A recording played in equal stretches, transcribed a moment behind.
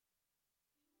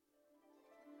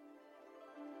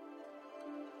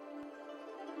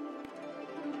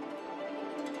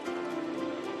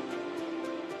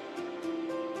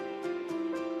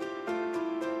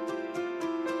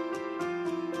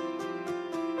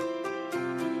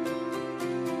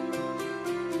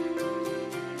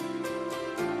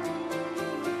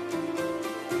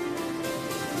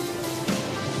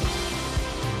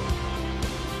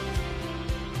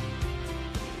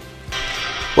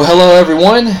Hello,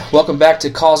 everyone. Welcome back to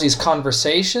Causey's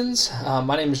Conversations.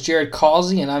 My name is Jared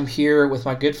Causey, and I'm here with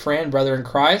my good friend, brother in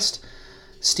Christ,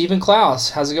 Stephen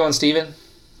Klaus. How's it going, Stephen?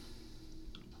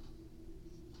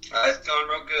 It's going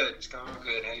real good.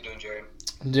 How you doing, Jared?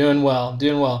 I'm doing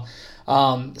well.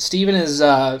 Stephen is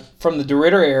from the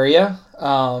DeRidder area.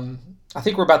 I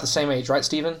think we're about the same age, right,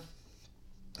 Stephen?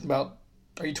 Are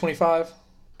you 25?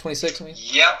 26, I mean?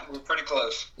 Yep, we're pretty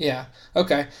close. Yeah,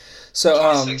 okay. So,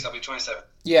 26, I'll be 27.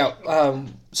 Yeah.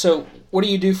 So, what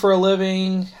do you do for a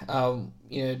living? Do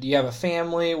you have a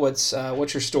family? What's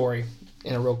your story?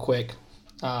 In a real quick,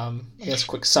 I guess,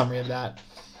 quick summary of that.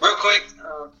 Real quick.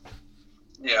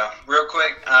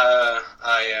 I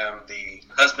am the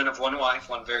husband of one wife,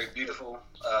 one very beautiful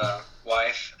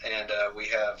wife, and we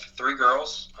have three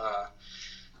girls,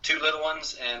 two little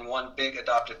ones, and one big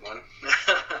adopted one.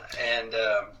 And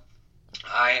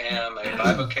I am a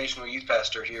bivocational youth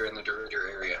pastor here in the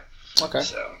DeRidder area. Okay.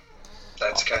 So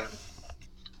that's kind of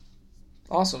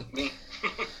awesome. Me.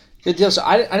 Good deal. So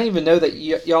I didn't even know that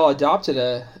y'all adopted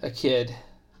a kid.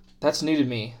 That's new to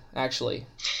me, actually.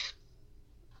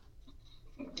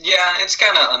 Yeah, it's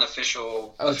kind of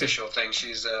unofficial official thing.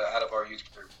 She's out of our youth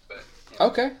group, but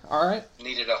okay, all right.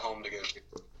 Needed a home to go to.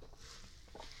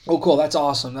 Oh, cool. That's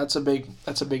awesome. That's a big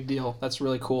deal. That's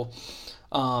really cool.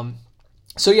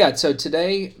 So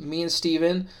today, me and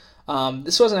Steven,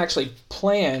 this wasn't actually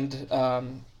planned.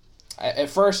 At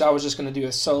first, I was just going to do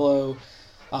a solo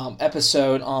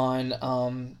episode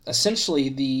on essentially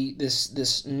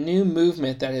this new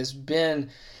movement that has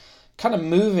been kind of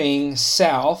moving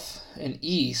south and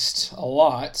east a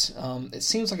lot. It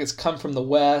seems like it's come from the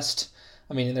west.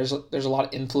 I mean, there's a lot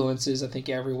of influences, I think,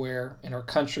 everywhere in our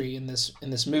country in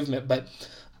this movement, but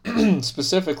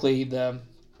specifically the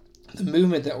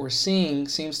movement that we're seeing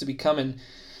seems to be coming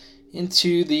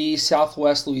into the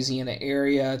Southwest Louisiana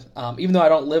area. Even though I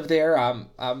don't live there,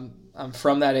 I'm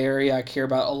from that area. I care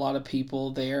about a lot of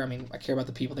people there. I mean, I care about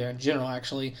the people there in general,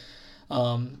 actually.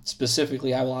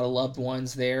 Specifically, I have a lot of loved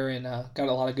ones there, and got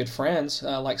a lot of good friends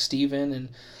like Stephen and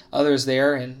others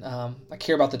there, and I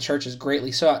care about the churches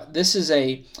greatly. So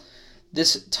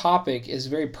this topic is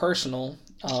very personal,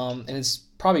 and it's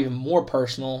probably even more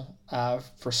personal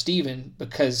for Stephen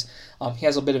because he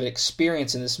has a bit of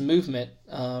experience in this movement.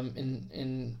 I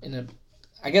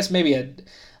guess maybe it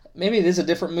is a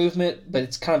different movement, but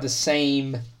it's kind of the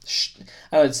same.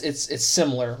 It's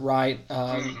similar, right?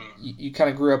 You kind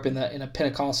of grew up in a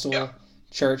Pentecostal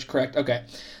church, correct? Okay.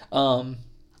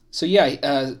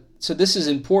 So this is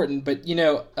important, but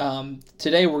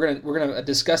today we're gonna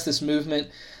discuss this movement.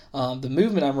 The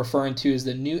movement I'm referring to is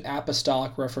the New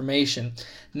Apostolic Reformation.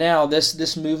 Now,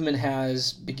 this movement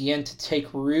has began to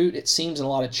take root. It seems in a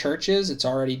lot of churches. It's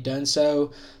already done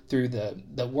so through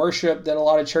the worship that a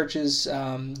lot of churches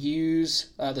use,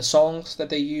 the songs that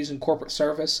they use in corporate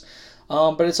service.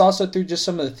 But it's also through just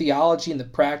some of the theology and the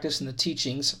practice and the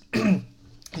teachings. And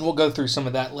we'll go through some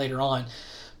of that later on.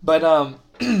 But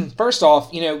first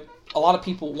off, a lot of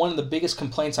people, one of the biggest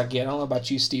complaints I get, I don't know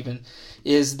about you, Stephen,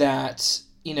 is that,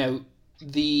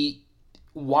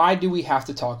 why do we have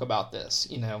to talk about this?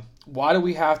 Why do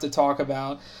we have to talk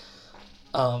about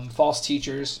false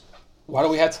teachers? Why do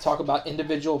we have to talk about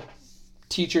individual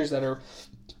teachers that are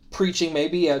preaching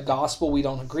maybe a gospel we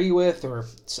don't agree with, or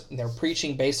they're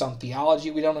preaching based on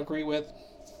theology we don't agree with?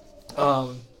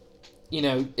 That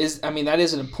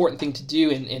is an important thing to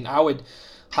do, and I would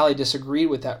highly disagree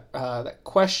with that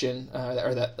question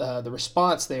or the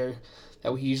response there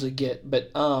that we usually get. But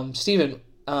Stephen,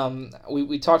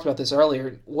 we talked about this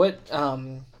earlier.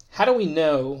 How do we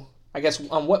know? I guess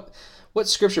on what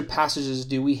scripture passages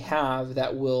do we have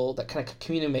that kind of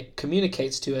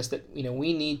communicates to us that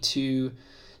we need to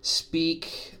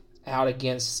speak out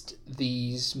against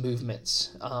these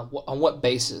movements? On what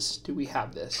basis do we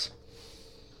have this?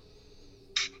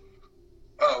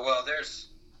 Oh well, there's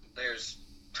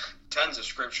tons of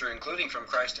scripture, including from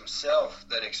Christ himself,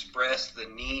 that express the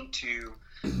need to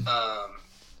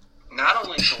not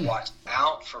only to watch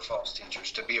out for false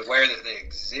teachers, to be aware that they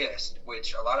exist,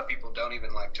 which a lot of people don't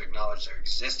even like to acknowledge their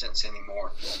existence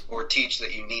anymore, or teach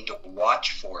that you need to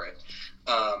watch for it,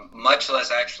 much less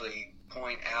actually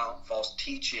point out false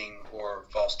teaching or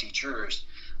false teachers.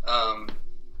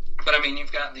 But I mean,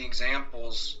 you've got the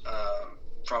examples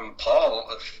from Paul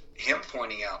of him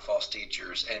pointing out false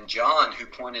teachers, and John, who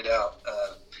pointed out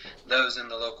those in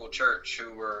the local church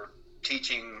who were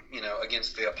teaching,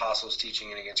 against the apostles'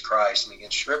 teaching and against Christ and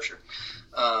against Scripture.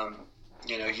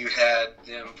 You had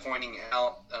them pointing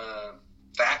out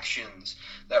factions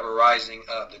that were rising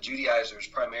up. The Judaizers,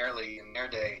 primarily in their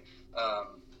day,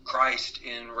 Christ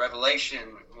in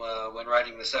Revelation when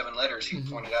writing the 7 letters, he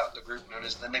pointed out the group known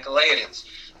as the Nicolaitans.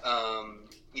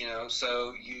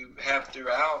 So you have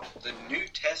throughout the New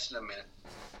Testament,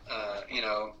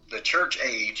 the church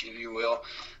age, if you will,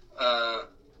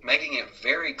 making it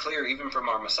very clear, even from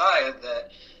our Messiah,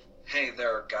 that, hey,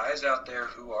 there are guys out there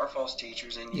who are false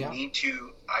teachers, and you need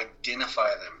to identify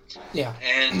them. Yeah.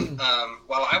 And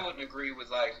while I wouldn't agree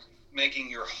with making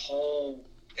your whole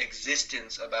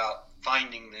existence about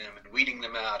finding them and weeding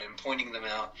them out and pointing them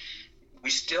out, we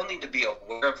still need to be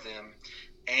aware of them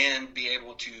and be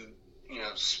able to,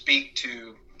 speak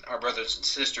to our brothers and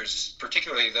sisters,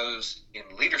 particularly those in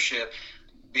leadership,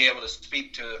 be able to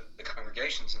speak to the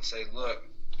congregations and say, look,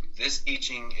 this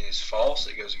teaching is false.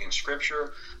 It goes against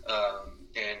Scripture,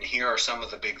 and here are some of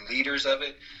the big leaders of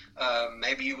it.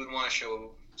 Maybe you would want to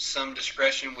show some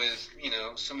discretion with,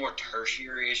 some more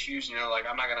tertiary issues.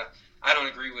 I don't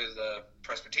agree with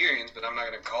Presbyterians, but I'm not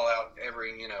going to call out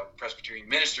every, Presbyterian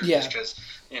minister just because,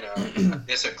 I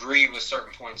disagree with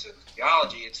certain points of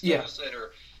theology. It's those that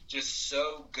are just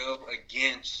so go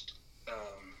against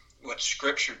what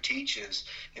Scripture teaches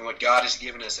and what God has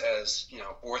given us as,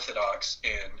 orthodox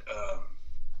and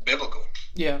biblical.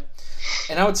 Yeah.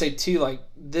 And I would say, too,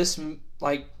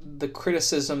 the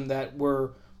criticism that we're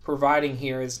providing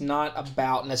here is not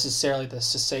about necessarily the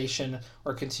cessation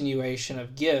or continuation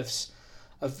of gifts,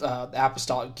 of the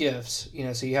apostolic gifts.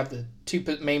 So you have the two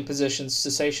main positions: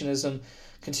 cessationism,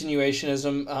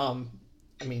 continuationism.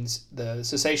 The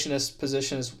cessationist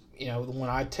position is the one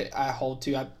I hold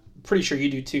to. I'm pretty sure you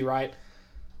do too, right?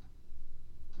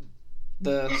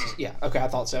 I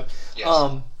thought so.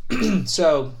 Yes.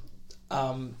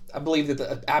 I believe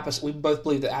that we both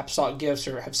believe that apostolic gifts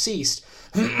have ceased.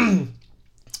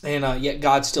 And yet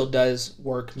God still does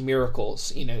work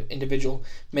miracles, individual.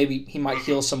 Maybe he might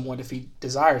heal someone if he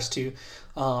desires to.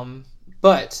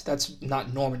 But that's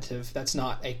not normative. That's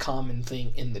not a common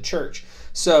thing in the church.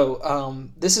 So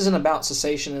this isn't about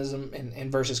cessationism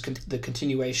and versus the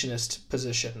continuationist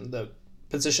position, the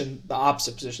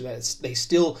opposite position, that they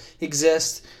still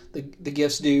exist. The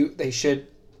gifts do. They should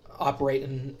operate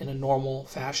in a normal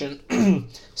fashion.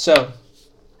 So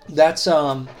that's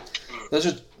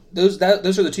those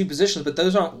are the two positions, but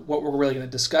those aren't what we're really going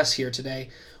to discuss here today.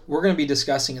 We're going to be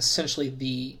discussing essentially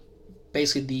the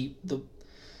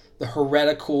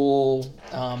heretical,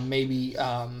 maybe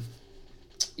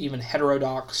even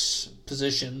heterodox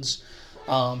positions.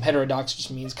 Heterodox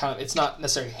just means it's not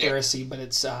necessarily heresy, but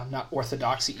it's not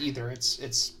orthodoxy either.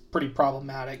 It's pretty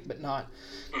problematic, but not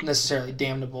necessarily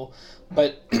damnable.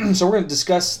 But so we're going to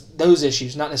discuss those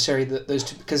issues, not necessarily those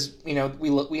two, because we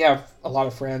have a lot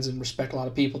of friends and respect a lot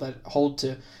of people that hold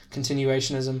to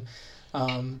continuationism.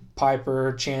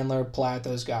 Piper, Chandler, Platt,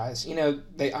 those guys.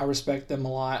 I respect them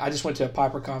a lot. I just went to a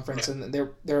Piper conference, and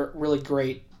they're really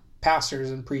great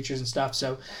pastors and preachers and stuff.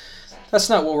 So that's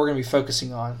not what we're going to be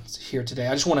focusing on here today.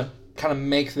 I just want to kind of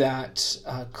make that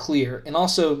clear, and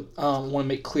also want to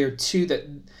make clear too that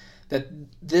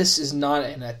this is not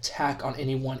an attack on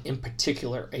anyone in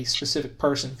particular, a specific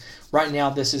person. Right now,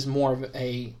 this is more of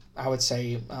an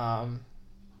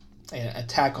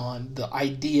attack on the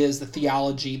ideas, the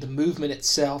theology, the movement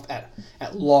itself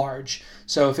at large.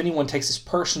 So if anyone takes this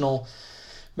personal,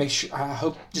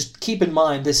 just keep in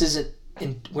mind this isn't.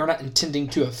 We're not intending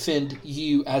to offend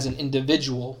you as an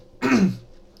individual.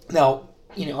 Now,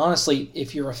 honestly,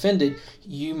 if you're offended,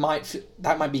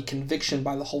 that might be conviction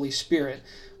by the Holy Spirit,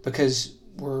 because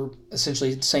we're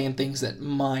essentially saying things that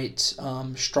might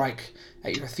strike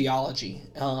at your theology,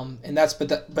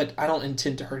 but I don't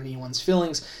intend to hurt anyone's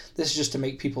feelings. This is just to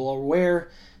make people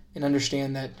aware and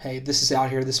understand that, hey, this is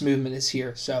out here, this movement is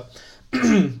here. So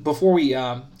before we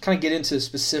kind of get into the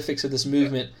specifics of this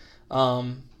movement,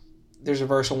 there's a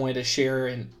verse I wanted to share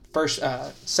in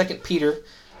 2 Peter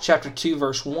chapter 2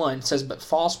 verse 1. It says, "But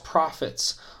false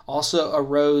prophets also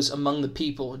arose among the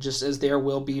people, just as there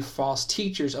will be false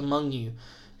teachers among you,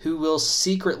 who will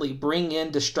secretly bring in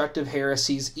destructive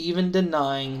heresies, even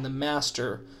denying the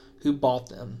master who bought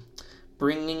them,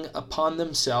 bringing upon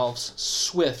themselves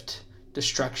swift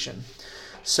destruction."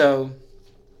 So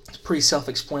it's pretty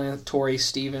self-explanatory,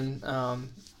 Stephen.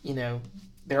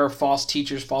 There are false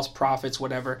teachers, false prophets,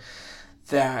 whatever,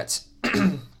 that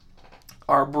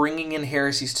are bringing in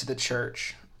heresies to the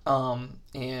church.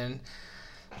 And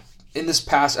in this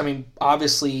passage,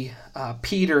 obviously,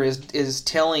 Peter is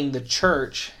telling the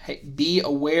church, hey, be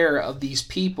aware of these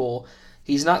people.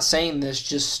 He's not saying this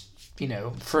just,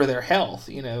 for their health,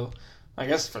 I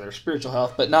guess for their spiritual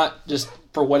health, but not just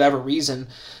for whatever reason,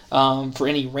 for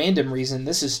any random reason.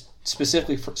 This is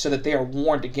specifically so that they are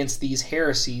warned against these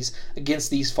heresies,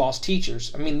 against these false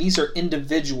teachers. I mean, these are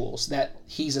individuals that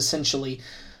he's essentially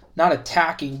not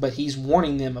attacking, but he's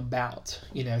warning them about.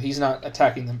 He's not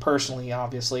attacking them personally,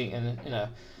 obviously, in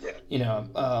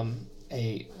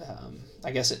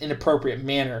I guess an inappropriate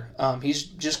manner. He's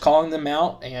just calling them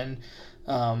out and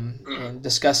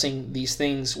discussing these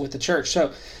things with the church.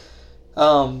 So,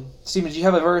 Stephen, do you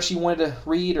have a verse you wanted to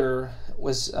read, or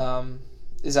was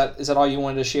is that all you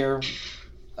wanted to share?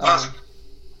 No,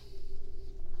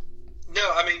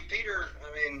 I mean Peter.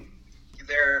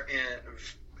 There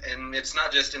and it's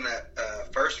not just in that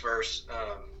first verse.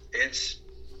 It's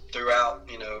throughout.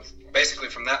 Basically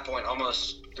from that point,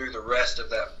 almost through the rest of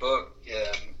that book,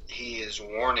 he is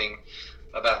warning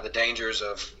about the dangers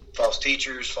of false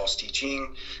teachers, false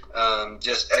teaching.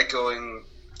 Just echoing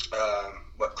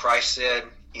what Christ said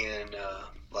in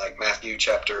Matthew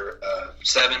chapter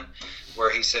 7,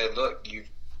 where he said, look,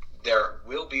 there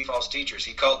will be false teachers.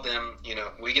 He called them,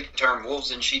 we get the term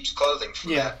wolves in sheep's clothing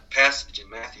from that passage in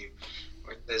Matthew,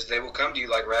 where it says they will come to you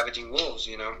like ravaging wolves,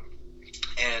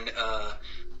 and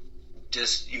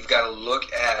just you've got to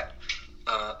look at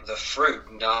the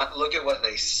fruit, not look at what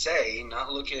they say,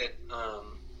 not look at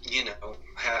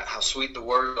how sweet the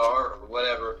words are or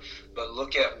whatever, but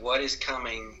look at what is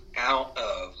coming out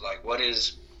of, what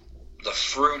is the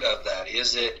fruit of that.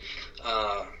 Is it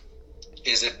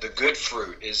the good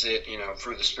fruit? Is it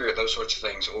fruit of the Spirit, those sorts of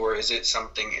things, or is it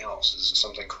something else? Is it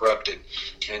something corrupted?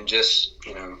 And just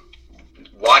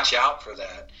watch out for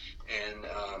that and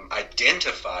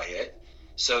identify it,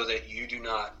 so that you do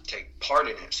not take part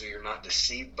in it, so you're not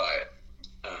deceived by it.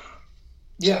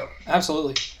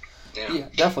 Absolutely. Yeah,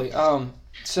 definitely.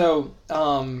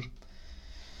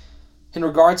 In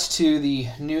regards to the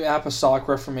New Apostolic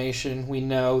Reformation, we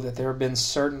know that there have been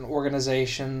certain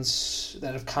organizations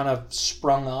that have kind of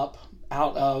sprung up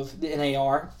out of the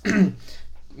NAR.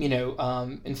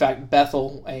 In fact,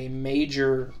 Bethel, a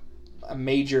major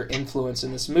influence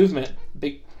in this movement,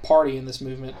 big party in this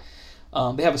movement.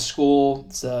 They have a school.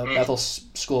 It's the Bethel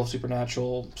School of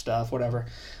Supernatural stuff, whatever.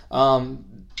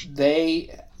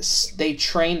 They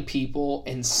train people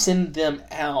and send them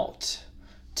out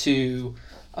to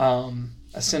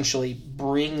essentially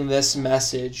bring this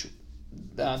message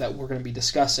that we're going to be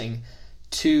discussing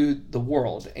to the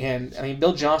world. And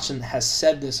Bill Johnson has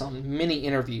said this on many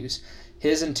interviews.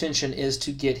 His intention is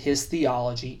to get his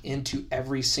theology into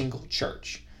every single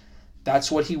church.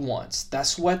 That's what he wants.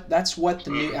 That's what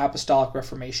the New Apostolic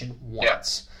Reformation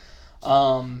wants.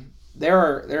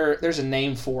 There's a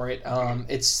name for it.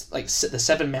 It's like the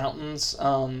Seven Mountains.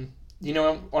 You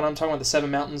know what I'm talking about? The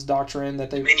Seven Mountains doctrine that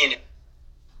they. Dominion.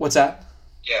 What's that?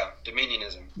 Yeah,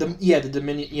 dominionism.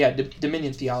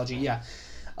 Dominion theology. Yeah.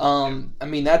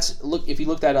 If you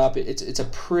look that up, it's a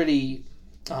pretty.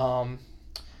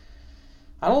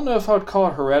 I don't know if I would call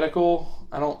it heretical.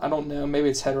 I don't know. Maybe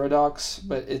it's heterodox,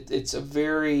 but it's a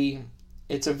very.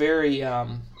 I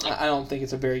don't think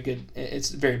it's a very good. It's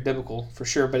very biblical for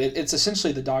sure, but it's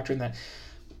essentially the doctrine that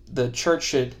the church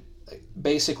should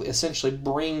essentially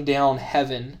bring down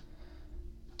heaven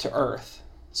to earth.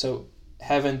 So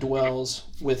heaven dwells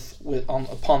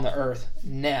upon the earth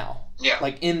now,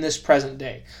 like in this present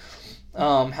day.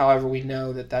 However, we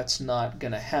know that that's not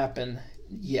going to happen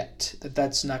yet.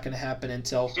 That's not going to happen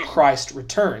until Christ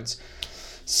returns.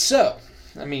 So,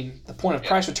 the point of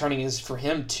Christ returning is for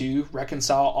him to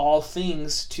reconcile all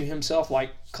things to himself,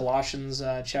 like Colossians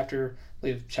chapter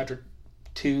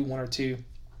 2, 1 or 2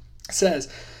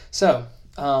 says. So,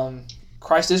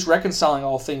 Christ is reconciling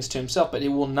all things to himself, but it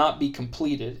will not be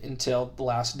completed until the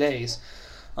last days.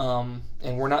 And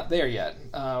we're not there yet.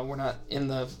 We're not in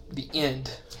the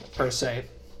end, per se.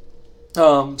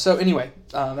 So anyway,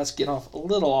 that's getting a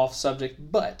little off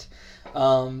subject, but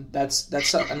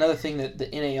that's another thing that the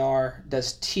NAR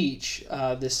does teach,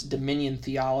 this dominion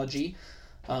theology,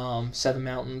 Seven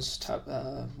Mountains,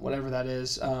 whatever that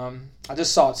is. I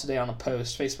just saw it today on a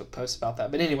Facebook post about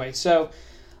that. But anyway, so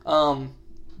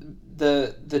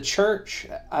the church,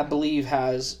 I believe,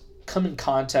 has come in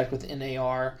contact with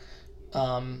NAR.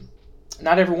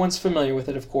 Not everyone's familiar with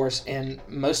it, of course, and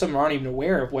most of them aren't even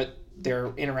aware of what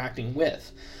they're interacting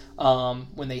with.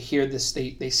 When they hear this,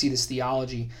 they see this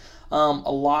theology.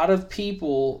 A lot of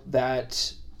people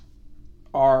that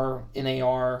are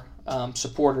NAR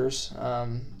supporters,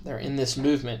 they're in this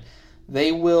movement,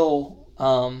 they will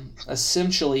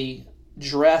essentially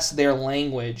dress their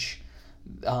language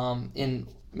in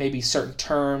maybe certain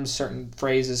terms, certain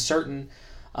phrases, certain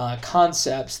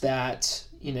concepts that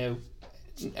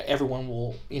everyone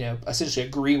will essentially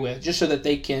agree with, just so that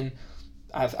they can,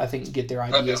 I think, get their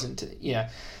ideas into.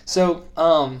 So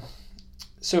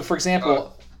So, for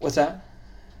example, what's that?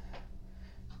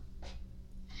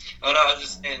 Oh no, I was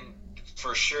just saying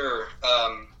for sure.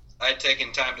 I'd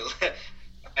taken time to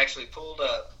I actually pulled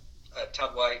up a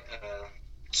Todd White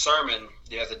sermon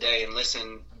the other day and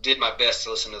did my best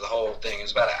to listen to the whole thing. It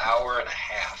was about an hour and a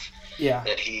half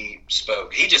that he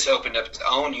spoke. He just opened up his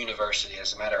own university,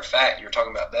 as a matter of fact. You were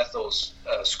talking about Bethel's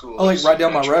school. Oh, like right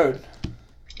down my road.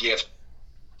 Gift.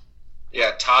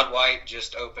 Yeah, Todd White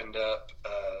just opened up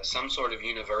some sort of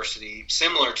university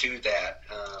similar to that,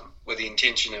 with the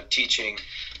intention of teaching,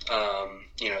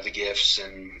 the gifts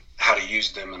and how to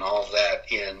use them and all of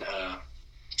that in,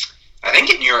 I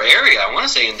think in your area. I want to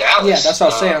say in Dallas. Yeah, that's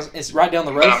what I was saying. It's right down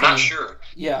the road. But I'm not sure.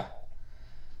 Yeah.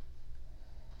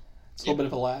 It's a little bit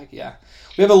of a lag, yeah.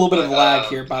 We have a little bit of a lag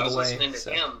here, by the way. I was listening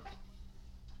to him.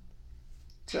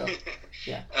 So,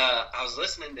 yeah. I was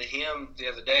listening to him the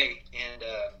other day, and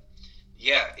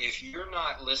if you're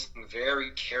not listening very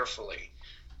carefully,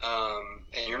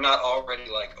 and you're not already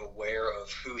aware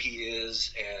of who he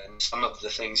is and some of the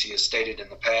things he has stated in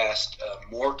the past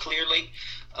more clearly,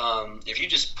 if you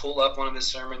just pull up one of his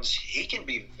sermons, he can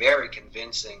be very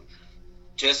convincing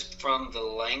just from the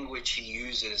language he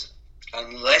uses,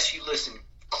 unless you listen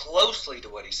closely to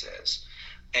what he says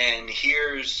and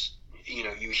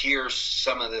you hear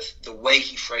some of the way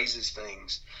he phrases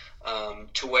things,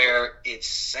 to where it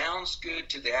sounds good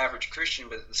to the average Christian,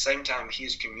 but at the same time he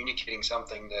is communicating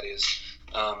something that is,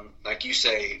 like you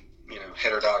say,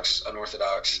 heterodox,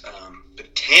 unorthodox,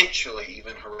 potentially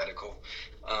even heretical.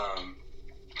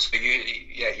 So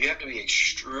you have to be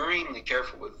extremely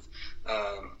careful with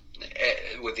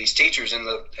these teachers, and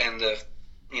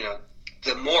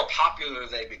the more popular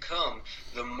they become,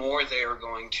 the more they are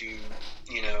going to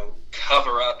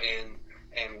cover up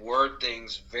and word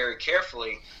things very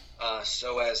carefully,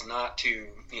 so as not to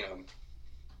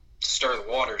stir the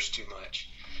waters too much,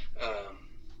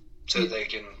 so they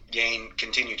can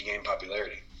continue to gain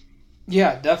popularity.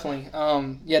 Yeah, definitely.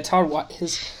 Todd White,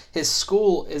 his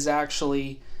school is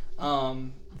actually,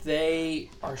 they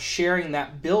are sharing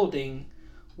that building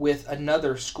with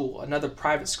another school, another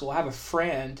private school. I have a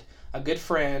good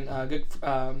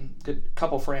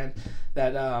couple friend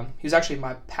that he was actually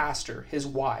my pastor. His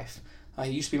wife,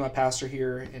 he used to be my pastor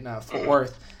here in Fort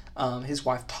Worth. His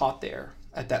wife taught there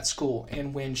at that school,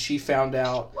 and when she found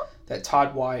out that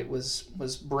Todd White was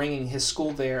bringing his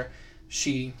school there,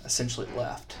 she essentially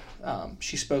left.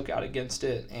 She spoke out against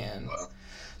it, and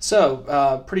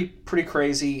so pretty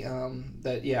crazy.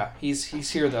 He's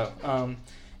here though.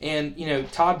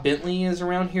 And Todd Bentley is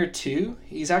around here too.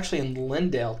 He's actually in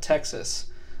Lindale, Texas.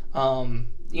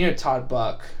 Todd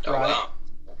Buck, right? Oh,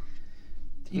 wow.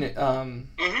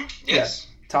 Yes. Yeah,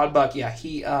 Todd Buck. Yeah,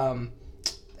 he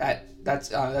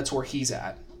that's where he's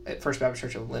at First Baptist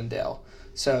Church of Lindale.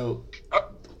 So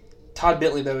Todd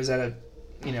Bentley though is at a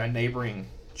neighboring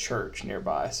church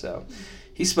nearby. So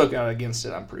he spoke out against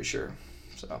it, I'm pretty sure.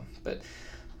 So, but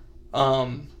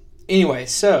anyway,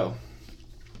 so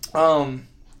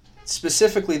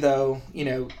specifically though,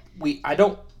 I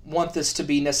don't want this to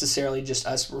be necessarily just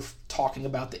us talking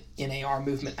about the NAR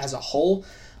movement as a whole.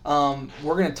 We're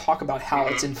going to talk about how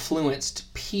it's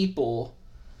influenced people,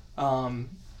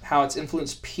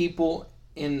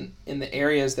 in the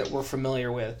areas that we're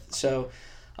familiar with. So,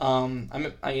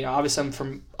 obviously I'm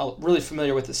really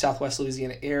familiar with the Southwest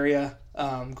Louisiana area.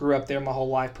 Grew up there my whole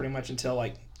life, pretty much until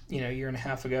a year and a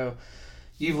half ago.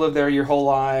 You've lived there your whole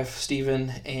life,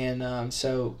 Stephen, and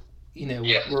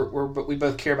we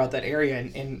both care about that area,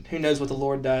 and who knows what the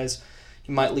Lord does.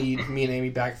 He might lead me and Amy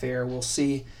back there. We'll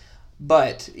see.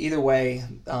 But either way,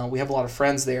 we have a lot of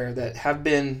friends there that have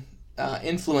been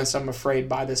influenced, I'm afraid,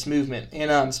 by this movement,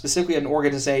 and specifically an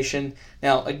organization.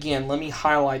 Now, again, let me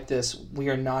highlight this. We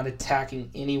are not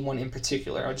attacking anyone in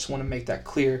particular. I just want to make that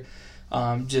clear,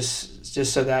 just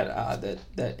so that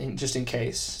just in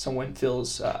case someone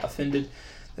feels offended,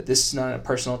 that this is not a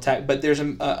personal attack. But there's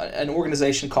an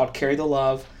organization called Carry the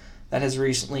Love that has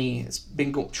recently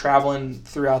been traveling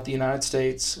throughout the United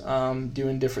States,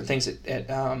 doing different things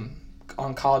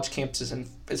on college campuses. And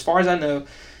as far as I know,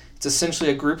 it's essentially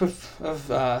a group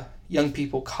of young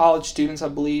people, college students, I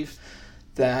believe,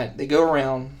 that they go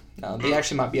around. They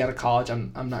actually might be out of college.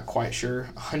 I'm not quite sure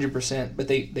 100%, but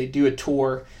they do a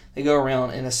tour. They go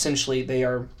around, and essentially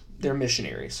they're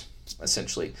missionaries.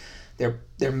 Essentially,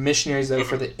 they're missionaries though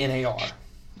for the NAR,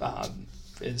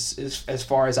 as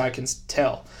far as I can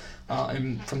tell,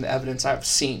 and from the evidence I've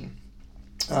seen.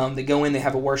 They go in. They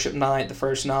have a worship night the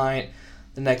first night.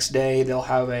 The next day they'll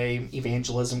have a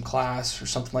evangelism class or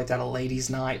something like that, a ladies'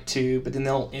 night too. But then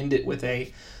they'll end it with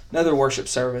another worship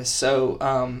service. So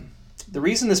the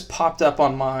reason this popped up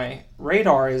on my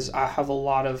radar is I have a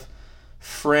lot of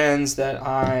friends that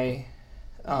I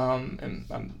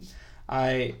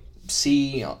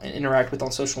see and interact with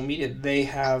on social media. They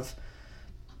have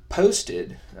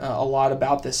posted a lot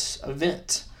about this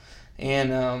event,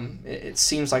 and it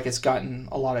seems like it's gotten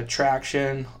a lot of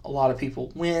traction. A lot of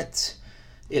people went.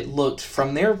 It looked,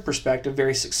 from their perspective,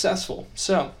 very successful.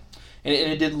 So, and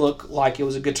it did look like it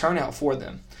was a good turnout for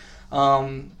them.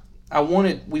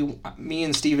 Me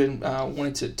and Stephen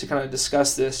wanted to kind of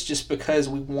discuss this, just because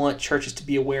we want churches to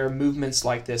be aware of movements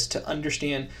like this, to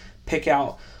understand, pick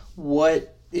out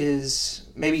what is,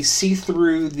 maybe see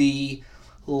through the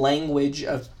language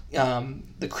of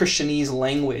the Christianese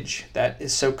language that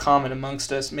is so common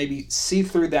amongst us. Maybe see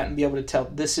through that and be able to tell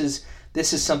this is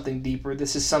something deeper.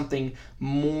 This is something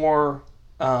more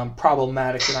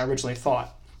problematic than I originally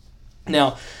thought. Now,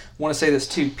 I want to say this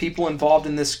too. People involved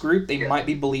in this group, they might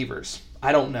be believers.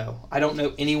 I don't know. I don't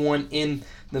know anyone in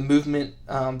the movement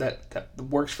that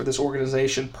works for this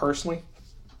organization personally.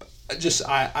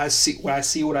 I see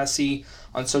what I see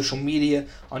on social media,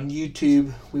 on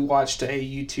YouTube. We watched a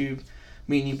YouTube.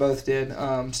 Me and you both did.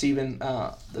 Stephen,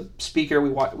 the speaker.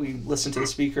 We listened to the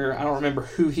speaker. I don't remember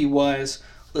who he was.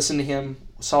 Listened to him.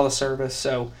 Saw the service.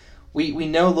 So we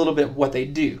know a little bit what they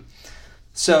do.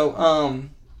 So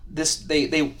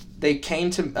they came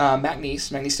to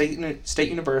McNeese State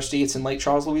University. It's in Lake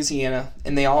Charles, Louisiana,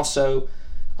 and they also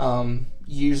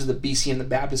use the BCM, the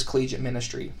Baptist Collegiate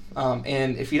Ministry.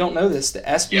 And if you don't know this, the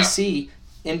SBC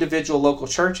individual local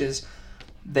churches,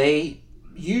 they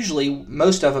usually,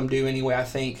 most of them do anyway, I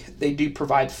think, they do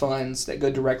provide funds that go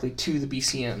directly to the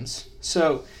BCMs.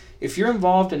 So if you're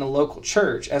involved in a local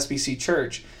church, SBC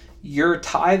church, your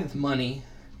tithe money,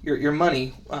 your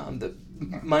money, the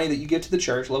money that you give to the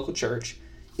church, local church,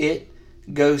 it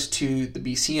goes to the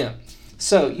BCM.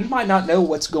 So you might not know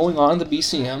what's going on in the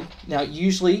BCM. Now,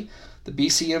 usually the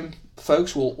BCM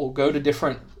folks will go to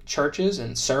different churches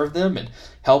and serve them and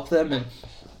help them and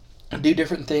do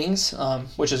different things,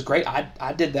 which is great.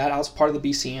 I did that. I was part of the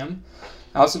BCM.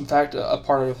 I was, in fact, a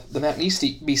part of the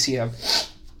McNeese BCM.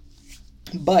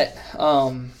 But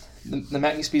the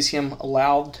McNeese BCM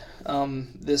allowed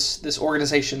this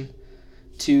organization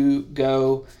to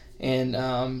go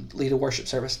and lead a worship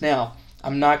service. Now,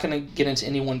 I'm not going to get into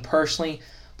anyone personally,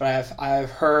 but I've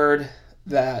heard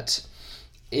that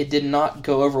it did not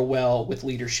go over well with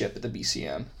leadership at the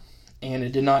BCM, and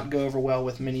it did not go over well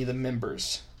with many of the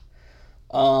members.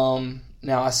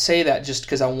 Now, I say that just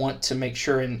because I want to make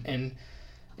sure and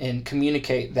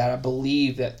communicate that I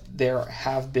believe that there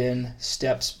have been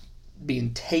steps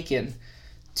being taken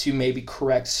to maybe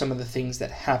correct some of the things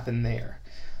that happened there.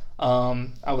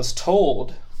 I was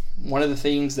told, one of the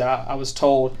things that I was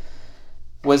told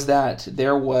was that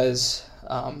there was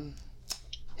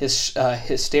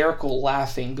hysterical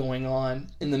laughing going on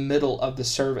in the middle of the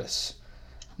service.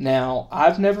 Now,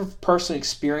 I've never personally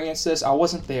experienced this. I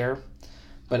wasn't there,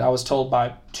 but I was told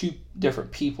by two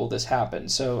different people this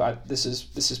happened. So this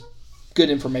is good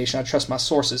information. I trust my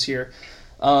sources here.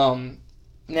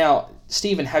 Now,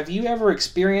 Stephen, have you ever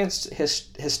experienced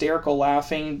hysterical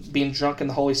laughing, being drunk in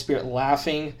the Holy Spirit,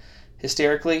 laughing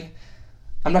hysterically?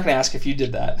 I'm not going to ask if you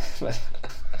did that. But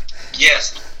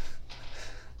yes.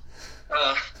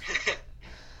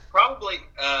 Probably,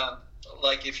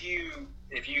 like if you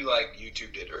like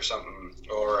YouTubed it or something,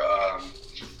 or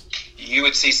you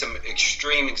would see some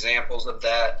extreme examples of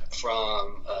that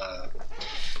from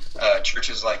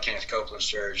churches like Kenneth Copeland's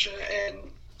church and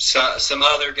some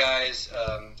other guys.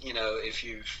 If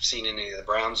you've seen any of the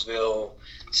Brownsville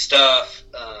stuff,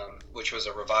 which was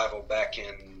a revival back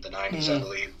in the 90s, I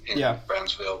believe, in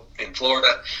Brownsville in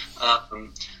Florida.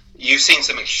 You've seen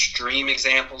some extreme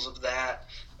examples of that.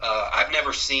 I've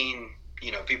never seen,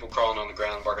 people crawling on the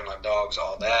ground, barking like dogs,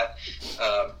 all that.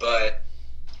 But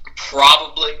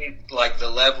probably like the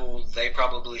level they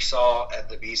probably saw at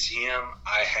the BCM,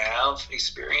 I have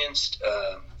experienced.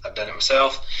 I've done it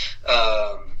myself,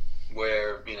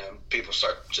 where, people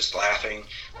start just laughing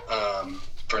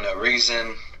for no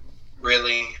reason,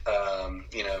 really.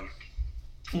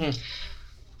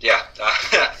 Yeah,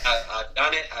 I've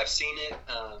done it. I've seen it.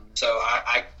 So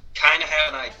I kind of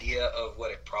have an idea of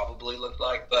what it probably looked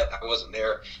like, but I wasn't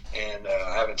there, and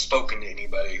I haven't spoken to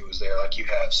anybody who was there like you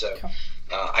have. So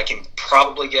I can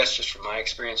probably guess just from my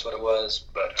experience what it was,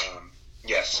 but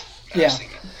yes, I've seen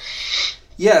it.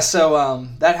 Yeah, so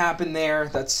that happened there.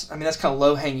 That's kind of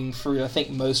low-hanging fruit. I think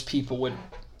most people would,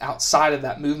 outside of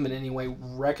that movement anyway,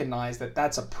 recognize that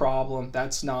that's a problem.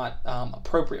 That's not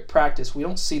appropriate practice. We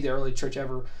don't see the early church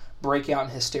ever break out in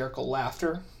hysterical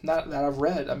laughter that I've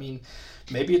read. I mean,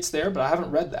 maybe it's there, but I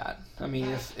haven't read that. I mean,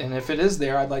 if it is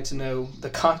there, I'd like to know the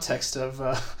context of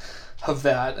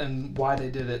that and why they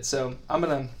did it. So I'm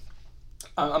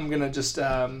gonna just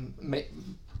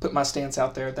put my stance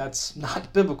out there. That's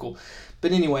not biblical.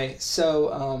 But anyway,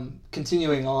 so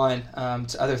continuing on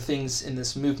to other things in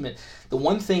this movement, the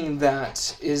one thing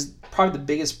that is probably the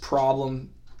biggest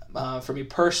problem for me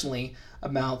personally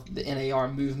about the NAR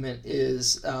movement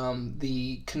is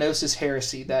the kenosis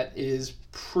heresy that is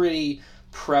pretty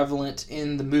prevalent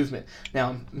in the movement.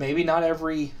 Now, maybe not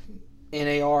every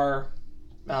NAR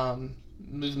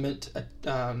movement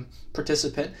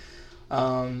participant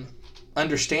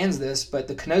understands this, but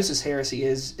the kenosis heresy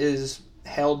is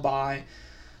held by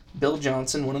Bill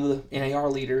Johnson, one of the NAR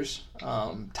leaders,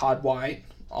 Todd White,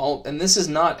 and this is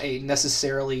not a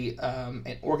necessarily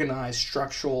an organized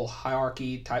structural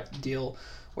hierarchy type deal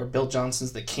where Bill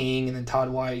Johnson's the king and then Todd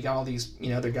White, you got all these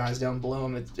other guys down below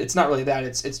him. It's not really that.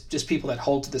 It's just people that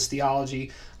hold to this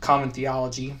theology, common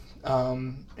theology,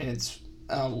 and it's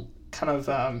kind of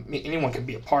anyone can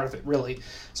be a part of it really,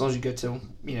 as long as you go to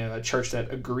a church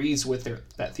that agrees with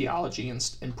that theology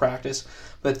and practice.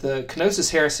 But the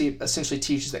kenosis heresy essentially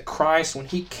teaches that Christ, when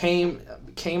he came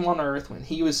on earth, when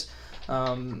he was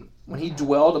when he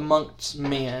dwelled amongst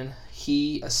man,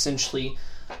 he essentially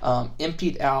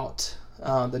emptied out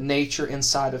the nature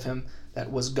inside of him that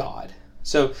was God.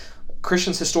 So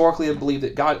Christians historically have believed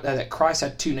that Christ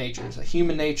had two natures, a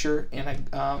human nature and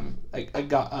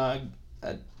a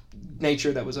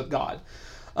nature that was of God.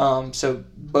 So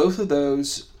both of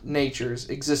those natures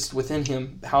exist within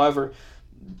him. However,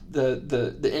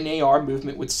 the NAR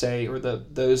movement would say, or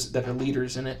those that are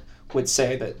leaders in it would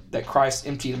say that Christ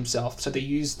emptied himself. So they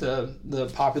use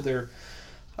the popular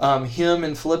hymn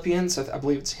in Philippians, I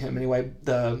believe it's hymn anyway,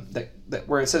 that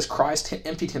where it says Christ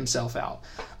emptied himself out.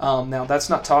 Now that's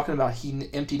not talking about he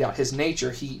emptied out his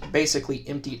nature. He basically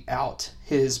emptied out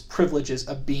his privileges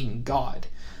of being God.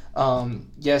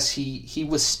 Yes, he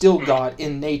was still God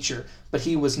in nature, but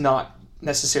he was not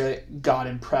necessarily God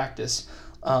in practice,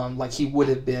 like he would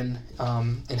have been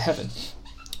in heaven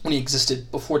when he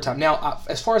existed before time. Now,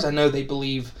 as far as I know, they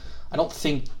believe, I don't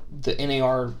think the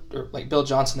NAR, or like Bill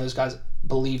Johnson, those guys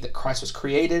believe that Christ was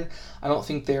created. I don't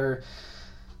think they're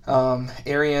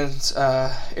Arians,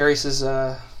 Arius'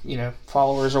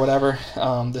 followers or whatever,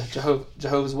 the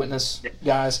Jehovah's Witness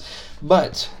guys,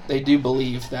 but they do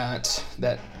believe that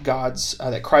God's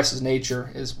that Christ's nature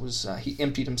was he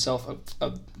emptied himself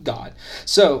of God.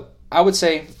 So I would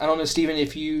say, I don't know, Stephen,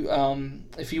 if you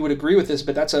would agree with this,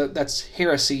 but that's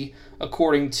heresy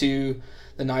according to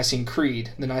the Nicene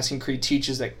Creed. The Nicene Creed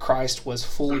teaches that Christ was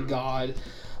fully God,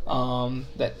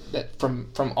 that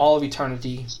from all of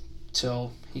eternity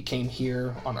till he came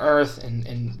here on earth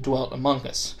and dwelt among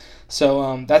us.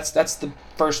 So that's the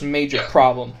first major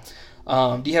problem.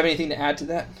 Do you have anything to add to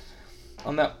that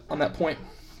on that point?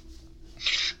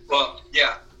 Well,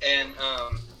 yeah, and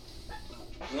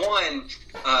one,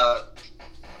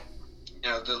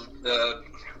 the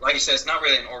like you said, it's not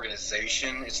really an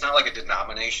organization. It's not like a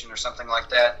denomination or something like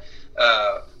that,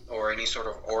 or any sort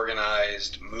of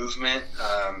organized movement.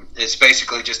 It's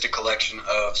basically just a collection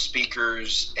of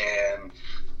speakers and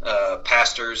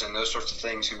pastors and those sorts of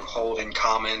things who hold in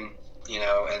common,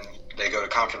 and they go to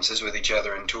conferences with each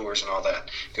other and tours and all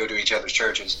that, go to each other's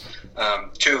churches,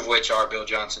 two of which are Bill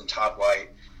Johnson, Todd White,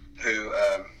 who,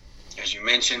 as you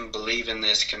mentioned, believe in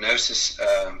this kenosis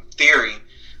theory.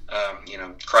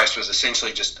 Christ was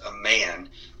essentially just a man.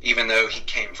 Even though he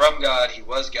came from God, he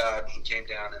was God, he came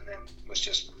down and then was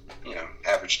just,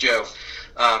 average Joe.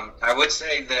 I would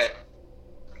say that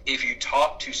if you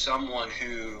talk to someone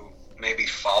who maybe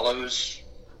follows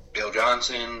Bill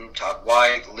Johnson, Todd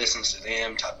White, listens to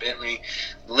them, Todd Bentley,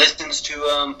 listens to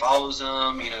them, follows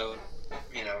them,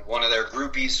 one of their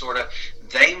groupies sort of,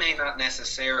 they may not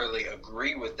necessarily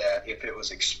agree with that if it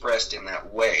was expressed in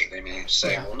that way. They may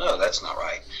say, well, no, that's not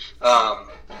right.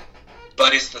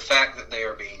 But it's the fact that they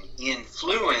are being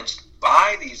influenced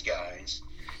by these guys,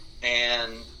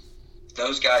 and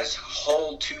those guys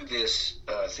hold to this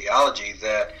theology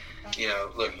that,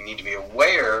 look, you need to be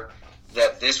aware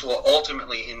that this will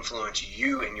ultimately influence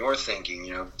you in your thinking.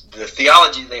 The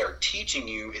theology they are teaching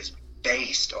you is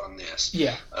based on this.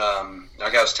 Yeah.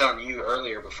 Like I was telling you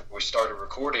earlier before we started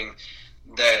recording,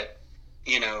 that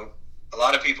a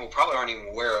lot of people probably aren't even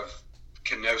aware of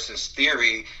kenosis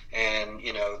theory, and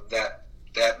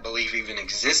that belief even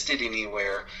existed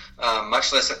anywhere,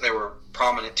 much less that there were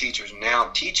prominent teachers now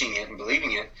teaching it and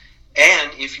believing it.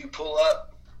 And if you pull up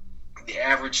the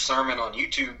average sermon on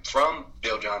YouTube from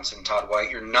Bill Johnson, Todd White,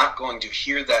 you're not going to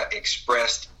hear that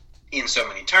expressed in so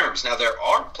many terms. Now, there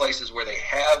are places where they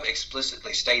have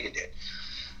explicitly stated it,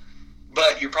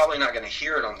 but you're probably not going to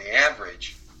hear it on the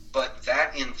average. But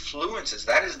that influences,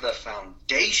 that is the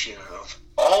foundation of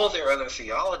all their other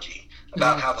theology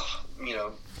about how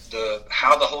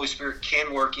how the Holy Spirit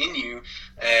can work in you,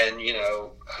 and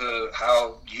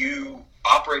how you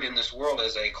operate in this world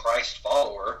as a Christ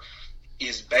follower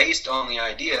is based on the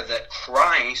idea that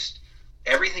Christ,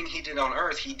 everything he did on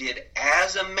earth, he did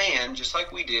as a man, just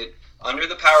like we did, under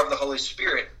the power of the Holy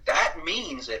Spirit. That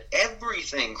means that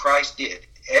everything Christ did,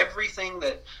 everything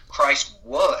that Christ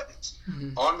was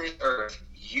on this earth,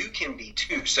 you can be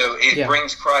too. So it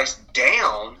brings Christ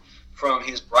down from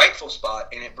his rightful spot,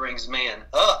 and it brings man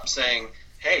up, saying,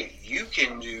 hey, you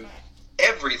can do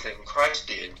everything Christ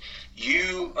did.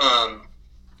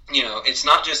 It's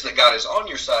not just that God is on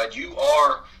your side, you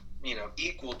are,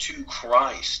 equal to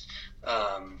Christ.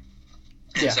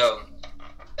 So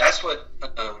that's what,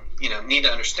 need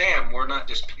to understand. We're not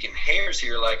just picking hairs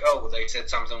here like, oh, well, they said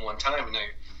something one time, and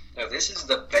no, this is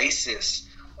the basis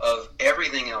of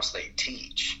everything else they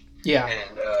teach. Yeah.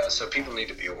 And so people need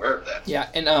to be aware of that. Yeah,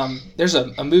 and there's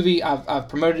a movie, I've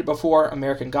promoted it before,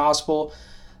 American Gospel.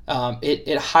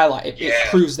 It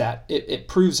proves that. It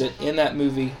proves it in that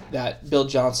movie that Bill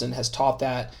Johnson has taught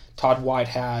that, Todd White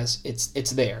has.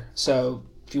 It's there. So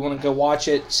if you want to go watch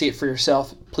it, see it for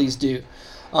yourself, please do.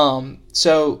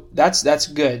 So that's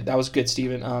good. That was good,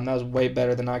 Stephen. That was way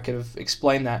better than I could have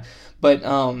explained that. But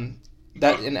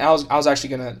and I was actually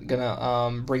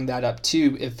gonna bring that up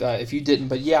too if you didn't.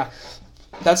 But yeah,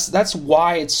 that's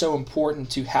why it's so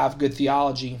important to have good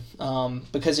theology,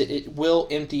 because it will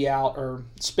empty out or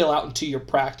spill out into your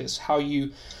practice, how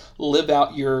you live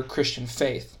out your Christian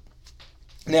faith.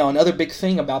 Now, another big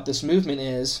thing about this movement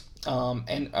is,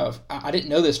 I didn't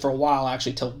know this for a while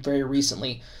actually till very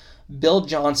recently, Bill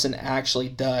Johnson actually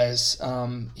does,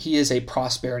 he is a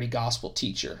prosperity gospel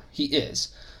teacher. He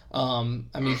is.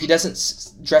 He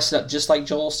doesn't dress it up just like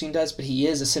Joel Osteen does, but he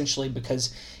is essentially,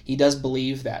 because he does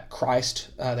believe that Christ,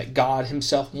 that God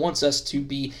himself wants us to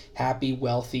be happy,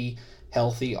 wealthy,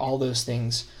 healthy, all those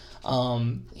things.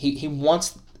 He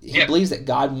believes that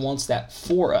God wants that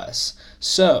for us.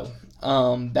 So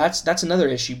that's another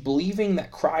issue. Believing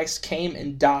that Christ came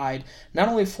and died not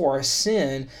only for our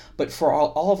sin, but for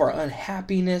all of our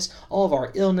unhappiness, all of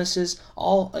our illnesses,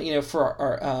 for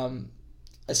our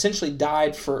essentially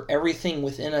died for everything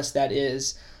within us that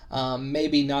is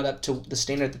maybe not up to the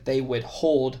standard that they would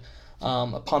hold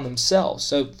upon themselves.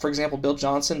 So, for example, Bill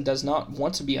Johnson does not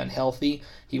want to be unhealthy.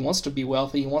 He wants to be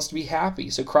wealthy. He wants to be happy.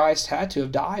 So Christ had to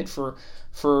have died for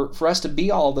us to be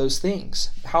all those things.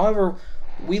 However,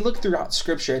 we look throughout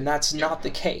Scripture, and that's not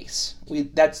the case.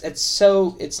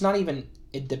 It's not even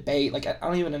a debate. Like, I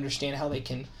don't even understand how they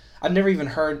can. I've never even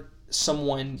heard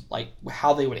someone like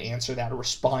how they would answer that or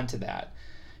respond to that.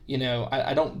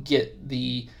 I don't get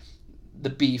the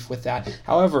beef with that.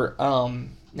 However,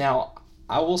 now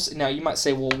you might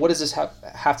say, well, what does this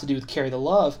have to do with Carry the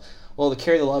Love? Well, the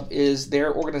Carry the Love is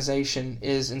their organization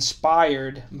is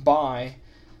inspired by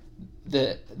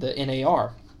the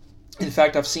NAR. In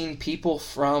fact, I've seen people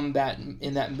from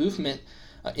in that movement,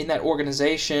 in that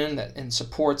organization and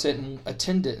supports it and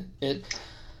attended it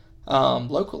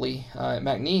locally at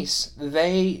McNeese.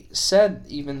 They said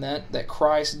even that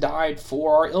Christ died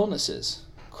for our illnesses.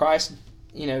 Christ,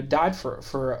 died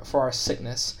for our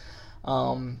sickness.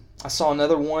 I saw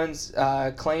another one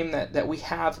claim that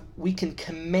we can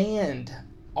command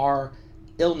our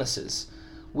illnesses.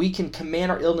 We can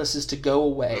command our illnesses to go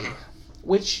away,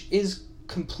 which is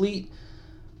completely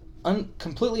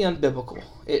unbiblical.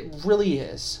 It really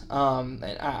is. And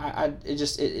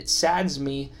it saddens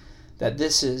me that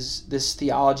this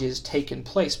theology has taken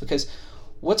place, because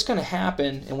what's going to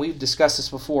happen, and we've discussed this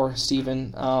before,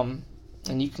 Stephen,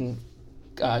 and you can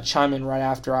chime in right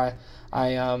after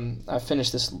I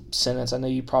finish this sentence. I know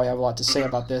you probably have a lot to say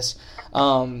about this.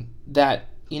 That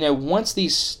once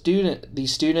these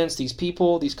students, these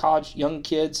people, these college young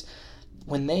kids,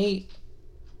 when they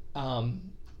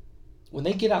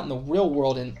get out in the real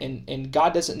world, and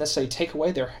God doesn't necessarily take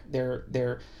away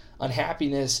their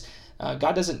unhappiness.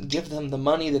 God doesn't give them the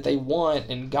money that they want,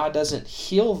 and God doesn't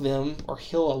heal them or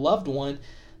heal a loved one,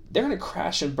 they're going to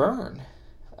crash and burn.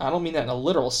 I don't mean that in a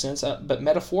literal sense, but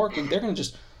metaphorically, they're going to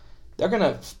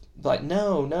be like,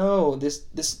 no,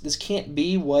 this can't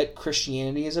be what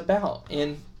Christianity is about,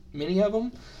 and many of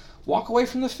them walk away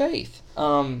from the faith.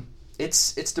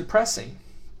 It's depressing.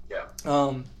 Yeah.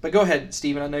 But go ahead,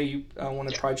 Stephen. I know you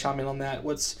want to probably chime in on that.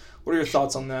 What are your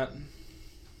thoughts on that?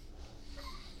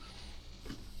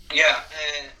 Yeah,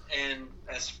 and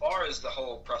as far as the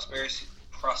whole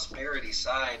prosperity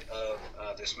side of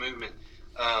this movement.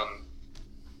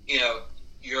 You know,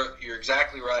 you're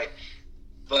exactly right,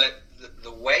 but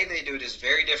the way they do it is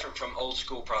very different from old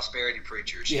school prosperity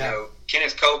preachers. Yeah. You know,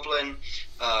 Kenneth Copeland,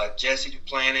 Jesse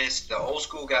Duplantis, the old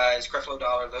school guys, Creflo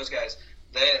Dollar, those guys,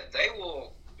 they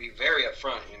will be very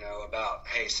upfront, you know, about,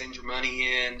 hey, send your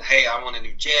money in. Hey, I want a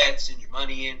new jet. Send your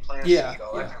money in. Plant a seed,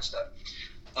 all that kind of stuff.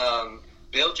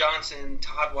 Bill Johnson,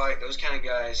 Todd White, those kind of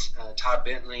guys, Todd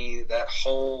Bentley, that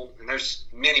whole, and there's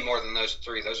many more than those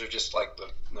three. Those are just like the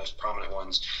most prominent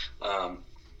ones.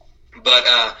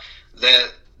 But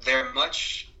they're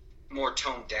much more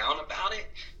toned down about it,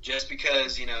 just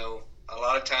because, you know, a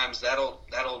lot of times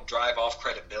that'll drive off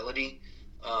credibility.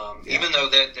 Even though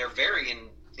they're very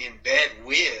in bed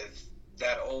with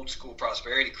that old school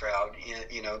prosperity crowd.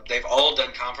 You know, they've all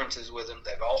done conferences with them.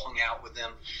 They've all hung out with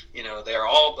them. You know, they're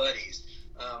all buddies.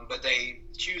 But they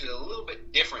choose a little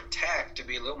bit different tack to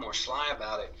be a little more sly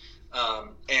about it.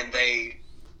 And they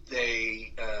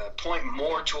point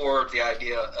more toward the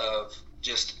idea of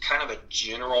just kind of a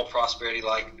general prosperity,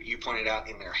 like you pointed out,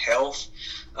 in their health,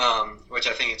 which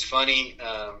I think it's funny.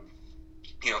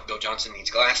 You know, Bill Johnson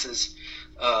needs glasses.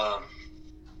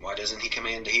 Why doesn't he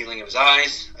command the healing of his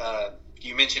eyes?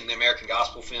 You mentioned the American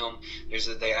Gospel film.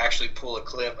 They actually pull a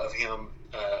clip of him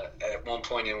at one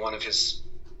point in one of his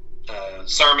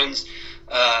sermons.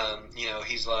 You know,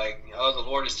 he's like, "Oh, the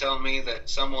Lord is telling me that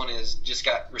someone has just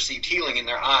received healing in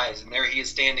their eyes," and there he is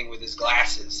standing with his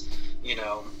glasses, you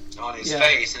know, on his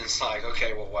face, and it's like,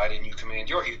 okay, well, why didn't you command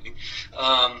your healing?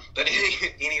 But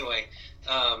anyway.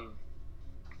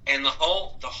 And the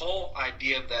whole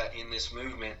idea of that in this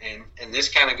movement, and this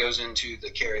kind of goes into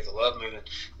the Carry the Love movement,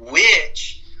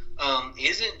 which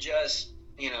isn't just,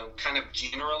 you know, kind of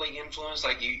generally influenced,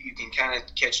 like you can kind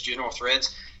of catch general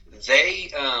threads.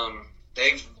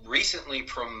 They've recently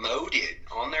promoted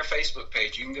on their Facebook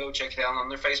page. You can go check it out on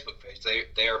their Facebook page.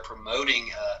 They are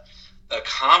promoting a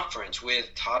conference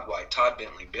with Todd White, Todd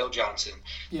Bentley, Bill Johnson,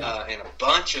 and a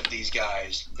bunch of these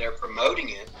guys. They're promoting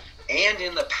it. And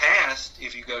in the past,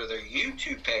 if you go to their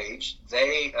YouTube page,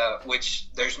 which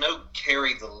there's no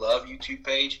Carry the Love YouTube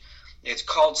page, it's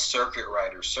called Circuit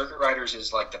Riders. Circuit Riders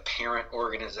is like the parent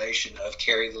organization of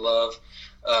Carry the Love.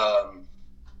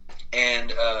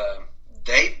 And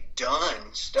they've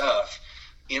done stuff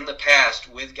in the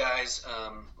past with guys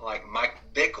like Mike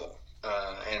Bickle.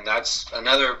 And that's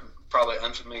another probably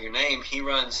unfamiliar name. He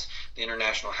runs the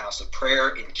International House of Prayer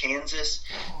in Kansas,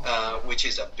 which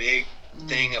is a big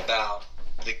thing about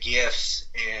the gifts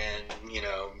and, you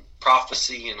know,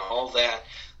 prophecy and all that.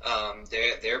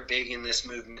 They're big in this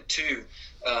movement too.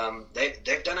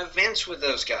 They've done events with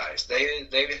those guys.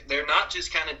 They're not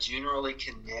just kind of generally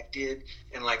connected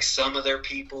and like some of their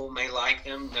people may like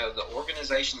them. No, the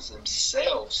organizations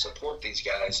themselves support these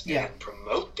guys and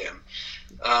promote them.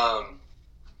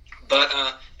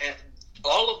 But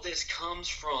all of this comes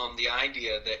from the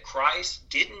idea that Christ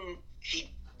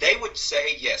they would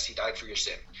say, yes, he died for your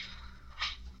sin.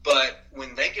 But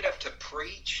when they get up to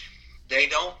preach, they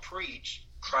don't preach,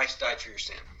 Christ died for your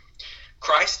sin.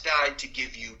 Christ died to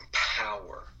give you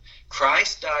power.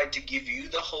 Christ died to give you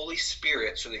the Holy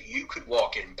Spirit so that you could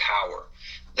walk in power.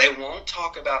 They won't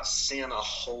talk about sin a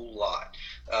whole lot.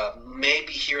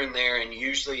 Maybe here and there, and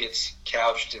usually it's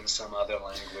couched in some other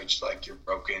language, like you're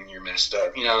broken, you're messed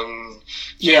up. You know,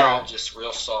 general, just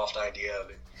real soft idea of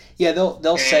it. Yeah,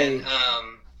 they'll say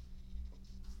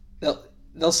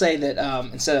they'll say that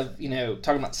instead of, you know,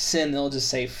 talking about sin, they'll just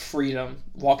say freedom,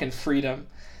 walk in freedom.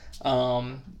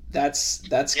 That's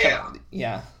kind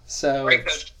of, So break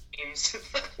those chains.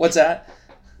 What's that?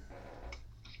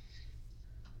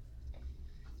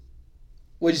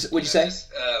 What'd you say?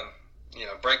 You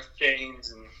know, break the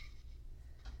chains and.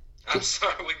 I'm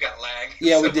sorry, we've got lag.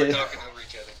 Yeah, we did. We're talking over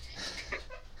each other.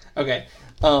 Okay.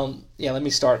 Let me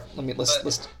start.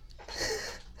 Let's.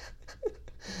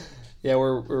 Yeah,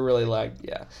 we're really lagged.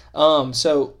 Yeah.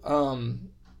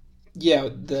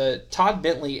 The Todd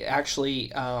Bentley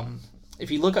actually. If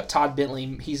you look up Todd Bentley,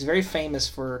 he's very famous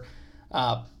for.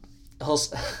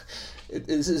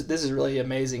 This is really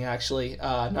amazing, actually.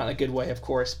 Not in a good way, of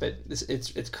course, but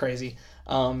it's crazy.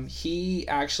 He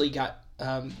actually got.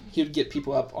 He would get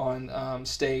people up on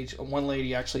stage. One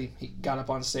lady actually, he got up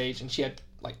on stage and she had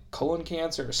like colon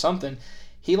cancer or something.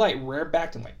 He like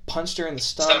rear-backed and like punched her in the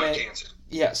stomach. Stomach cancer.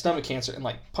 Yeah, stomach cancer, and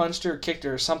like punched her, kicked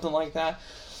her, or something like that.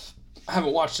 I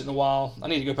haven't watched it in a while. I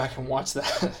need to go back and watch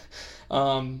that.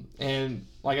 And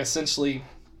like essentially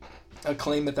a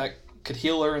claim that could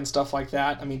heal her and stuff like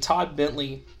that. I mean, Todd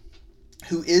Bentley,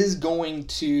 who is going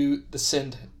to the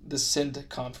Send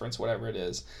conference, whatever it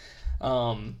is.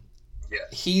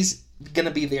 He's going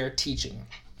to be there teaching.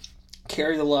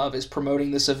 Carry the Love is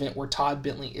promoting this event where Todd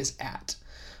Bentley is at.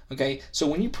 Okay, so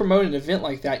when you promote an event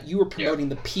like that, you are promoting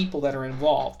the people that are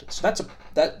involved. So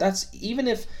that's even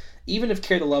if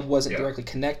Carry the Love wasn't directly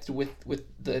connected with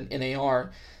the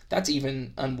NAR, that's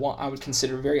even I would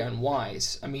consider very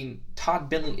unwise. I mean, Todd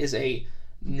Bentley is a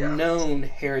known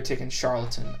heretic and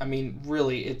charlatan. I mean,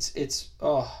 really, it's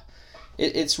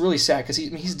really sad because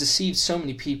he's deceived so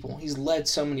many people. He's led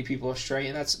so many people astray,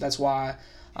 and that's why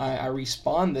I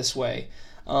respond this way.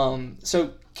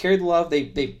 So Carry the Love,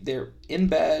 they're in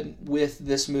bed with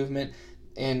this movement,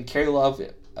 and Carry the Love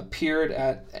appeared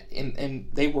and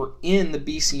they were in the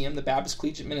BCM, the Baptist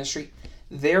Collegiate Ministry.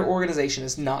 Their organization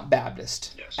is not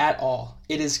Baptist at all.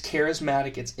 It is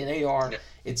charismatic. It's NAR.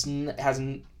 It's has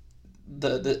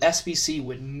the SBC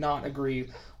would not agree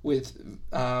with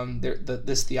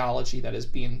this theology that is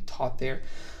being taught there.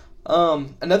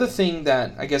 Another thing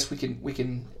that I guess we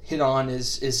can hit on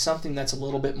is something that's a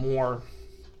little bit more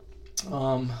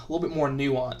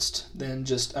nuanced than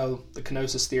just the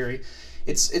kenosis theory.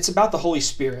 It's about the Holy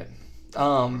Spirit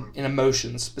and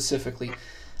emotions specifically.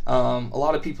 A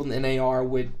lot of people in the NAR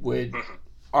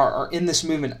are in this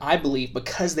movement, I believe,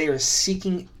 because they are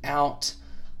seeking out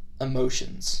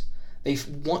emotions. They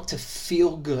want to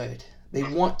feel good. They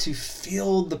want to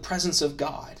feel the presence of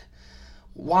God.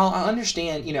 While I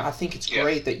understand, I think it's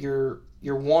great that you're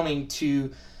wanting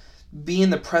to be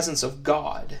in the presence of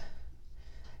God.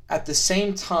 At the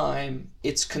same time,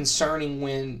 it's concerning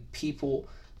when people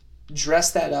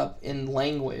dress that up in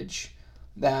language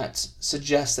that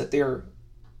suggests that they're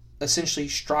essentially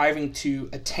striving to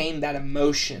attain that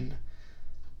emotion.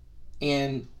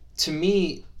 And to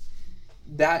me,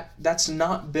 that's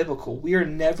not biblical. We are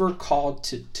never called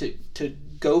to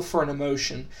go for an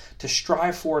emotion, to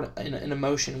strive for an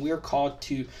emotion. We are called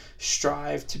to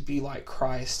strive to be like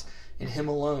Christ and Him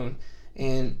alone.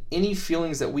 And any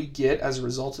feelings that we get as a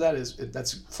result of that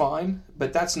that's fine,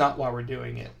 but that's not why we're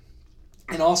doing it.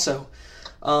 And also,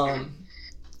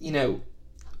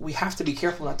 we have to be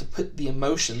careful not to put the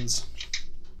emotions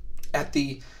at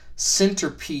the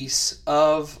centerpiece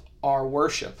of our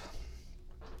worship.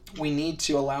 We need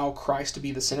to allow Christ to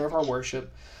be the center of our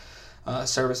worship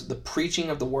service, the preaching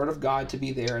of the Word of God to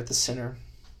be there at the center.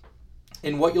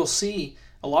 And what you'll see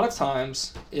a lot of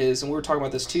times is, and we were talking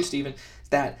about this too, Stephen,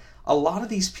 that a lot of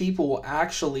these people will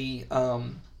actually,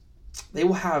 they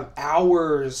will have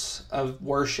hours of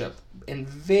worship and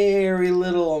very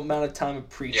little amount of time of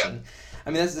preaching. Yeah. I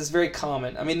mean, that's very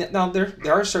common. I mean, now there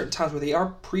are certain times where they are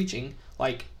preaching,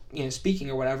 like, speaking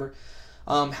or whatever.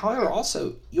 However,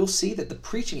 also, you'll see that the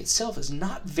preaching itself is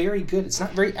not very good. It's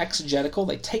not very exegetical.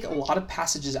 They take a lot of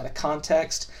passages out of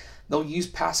context. They'll use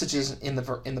passages in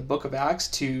the book of Acts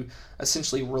to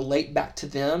essentially relate back to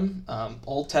them.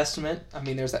 Old Testament. I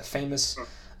mean, there's that famous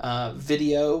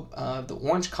video, the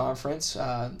Orange Conference.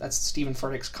 That's Stephen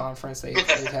Furtick's conference they've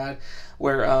had,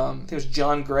 where there's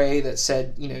John Gray that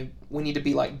said, we need to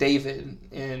be like David,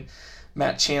 and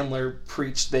Matt Chandler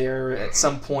preached there at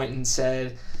some point and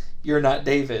said, "You're not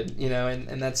David,"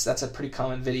 and that's a pretty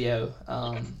common video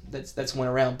that's went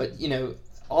around. But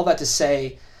all that to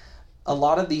say, a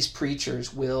lot of these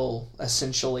preachers will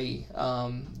essentially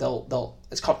they'll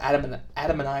it's called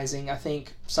adamanizing. I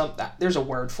think there's a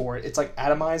word for it. It's like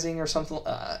atomizing or something.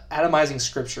 Atomizing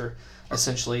scripture,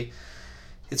 essentially.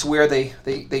 It's where they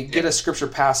get a scripture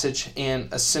passage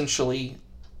and essentially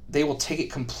they will take it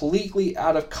completely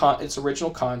out of its original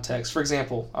context. For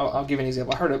example, I'll give you an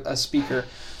example. I heard a speaker,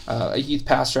 a youth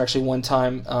pastor, actually one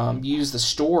time use a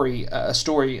story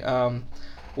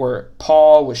where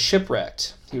Paul was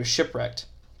shipwrecked. He was shipwrecked,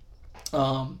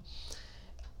 and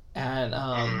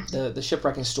the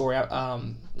shipwrecking story.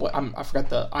 I forgot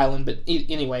the island, but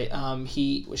anyway,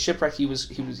 he was shipwrecked. He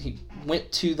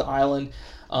went to the island,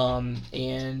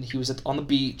 and he was on the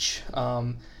beach,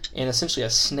 and essentially a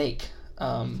snake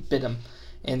bit him,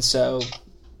 and so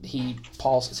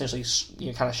Paul essentially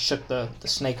kind of shook the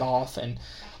snake off, and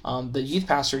the youth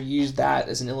pastor used that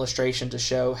as an illustration to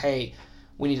show, hey,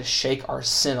 we need to shake our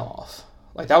sin off.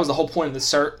 Like, that was the whole point of the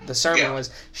sermon, was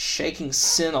shaking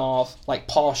sin off, like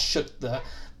Paul shook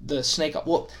the snake off.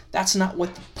 Well, that's not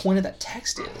what the point of that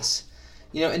text is,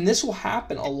 and this will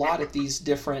happen a lot at these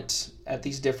different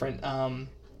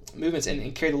movements.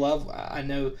 And Carry the Love, I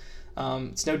know.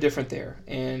 It's no different there,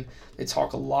 and they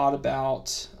talk a lot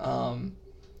about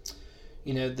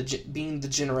being the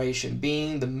generation,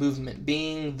 being the movement,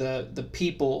 being the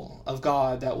people of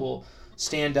God that will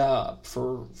stand up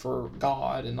for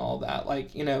God and all that,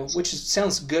 which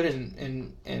sounds good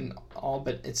and all,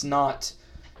 but it's not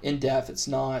in depth. It's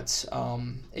not.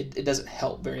 It doesn't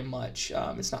help very much.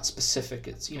 It's not specific.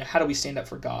 It's, how do we stand up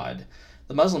for God?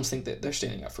 The Muslims think that they're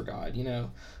standing up for God.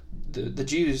 The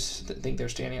Jews think they're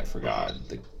standing up for God.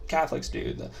 The Catholics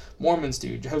do. The Mormons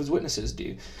do. Jehovah's Witnesses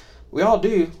do. We all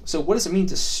do. So what does it mean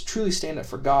to truly stand up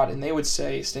for God? And they would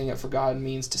say standing up for God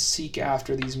means to seek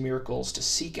after these miracles, to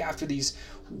seek after these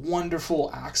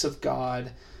wonderful acts of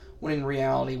God, when in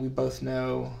reality we both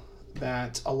know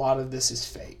that a lot of this is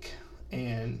fake.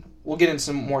 And we'll get into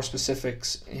some more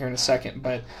specifics here in a second.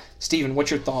 But Stephen,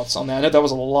 what's your thoughts on that? I know that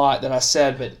was a lot that I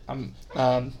said, but I'm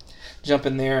jump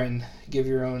in there and give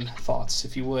your own thoughts,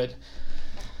 if you would.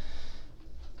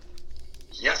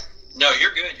 Yeah. No,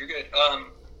 you're good. You're good.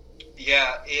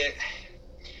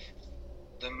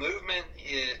 The movement,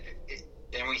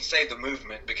 and we say the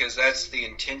movement because that's the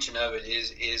intention of it,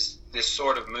 is this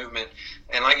sort of movement.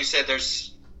 And like you said,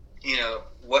 there's,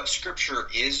 what Scripture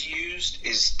is used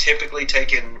is typically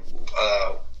taken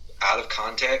out of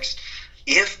context.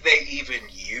 If they even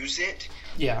use it,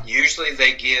 usually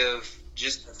they give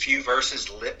just a few verses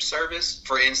lip service.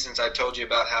 For instance, I told you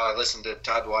about how I listened to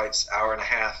Todd White's hour and a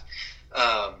half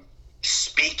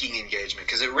speaking engagement,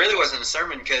 because it really wasn't a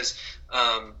sermon, because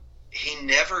he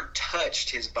never touched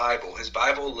his Bible. His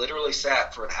Bible literally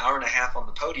sat for an hour and a half on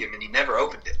the podium, and he never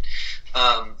opened it.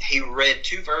 He read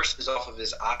 2 verses off of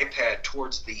his iPad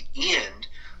towards the end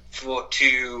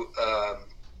to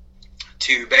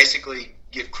basically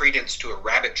give credence to a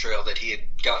rabbit trail that he had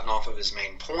gotten off of his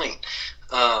main point.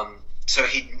 So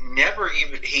he never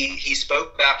even he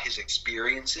spoke about his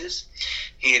experiences.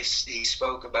 He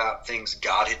spoke about things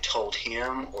God had told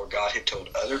him or God had told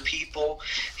other people.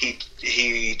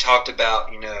 He talked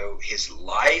about his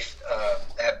life.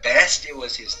 At best, it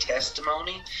was his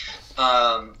testimony.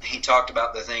 He talked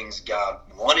about the things God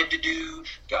wanted to do,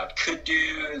 God could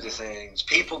do, the things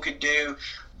people could do.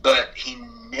 But he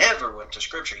never went to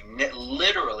Scripture. He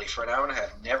literally, for an hour and a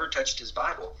half, never touched his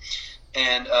Bible.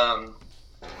 And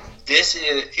this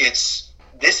is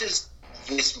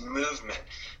this movement,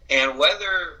 and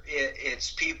whether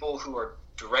it's people who are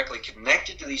directly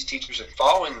connected to these teachers and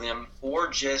following them, or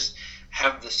just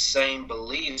have the same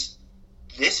beliefs,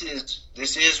 this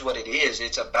is what it is.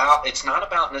 It's not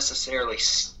about necessarily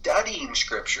studying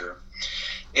Scripture.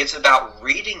 It's about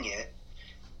reading it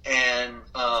and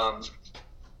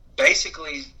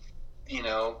basically,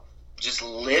 just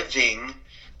living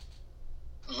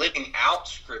out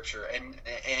Scripture, and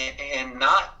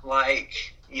not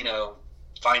like,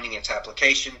 finding its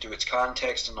application through its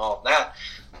context and all of that,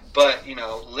 but,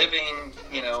 living,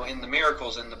 in the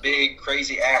miracles and the big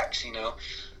crazy acts,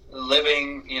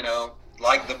 living,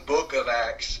 like the book of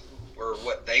Acts, or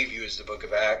what they view as the book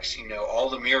of Acts, all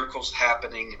the miracles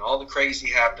happening and all the crazy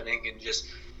happening, and just,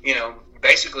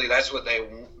 basically that's what they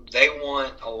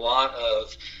want. A lot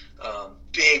of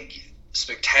big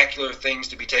spectacular things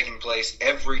to be taking place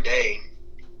every day,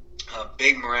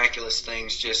 big miraculous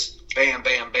things, just bam,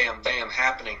 bam, bam, bam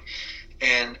happening.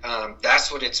 And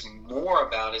that's what it's more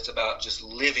about. It's about just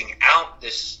living out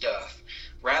this stuff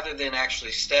rather than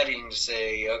actually studying to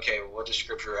say, okay, well, what does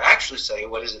Scripture actually say?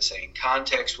 What does it say in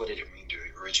context? What did it mean to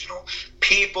the original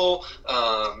people?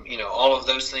 All of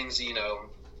those things,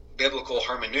 biblical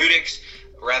hermeneutics.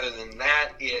 Rather than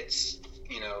that, it's,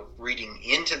 reading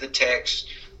into the text,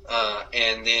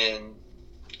 and then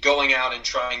going out and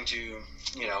trying to,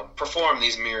 perform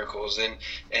these miracles and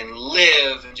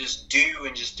live and just do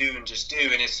and just do and just do.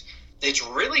 And it's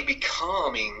really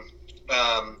becoming,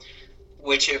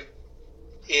 which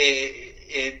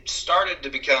it started to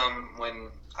become when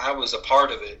I was a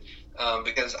part of it,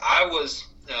 because I was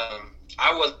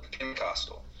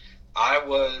Pentecostal. I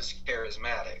was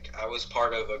charismatic. I was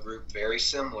part of a group very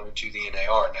similar to the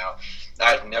NAR. Now,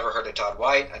 I'd never heard of Todd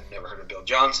White. I'd never heard of Bill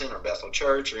Johnson or Bethel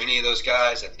Church or any of those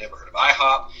guys. I'd never heard of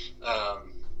IHOP.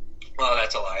 Well,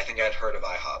 that's a lie. I think I'd heard of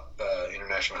IHOP,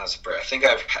 International House of Prayer. I think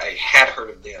I had heard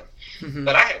of them. Mm-hmm.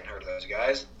 But I hadn't heard of those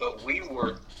guys. But we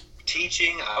were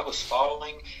teaching. I was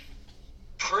following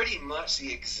pretty much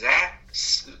the exact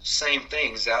same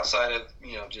things outside of,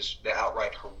 just the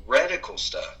outright heretical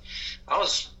stuff. I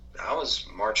was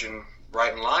marching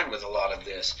right in line with a lot of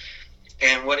this.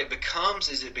 And what it becomes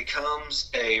is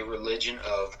a religion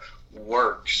of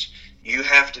works. You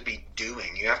have to be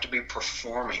doing. You have to be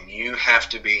performing. You have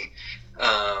to be,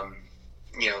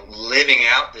 living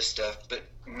out this stuff, but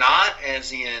not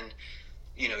as in,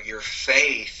 your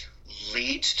faith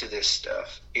leads to this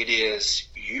stuff. It is,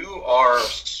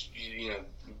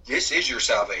 this is your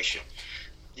salvation,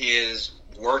 is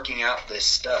working out this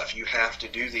stuff. You have to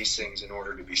do these things in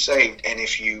order to be saved. And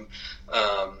if you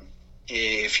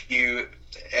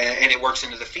and it works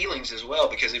into the feelings as well,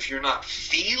 because if you're not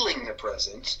feeling the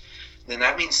presence, then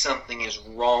that means something is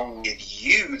wrong with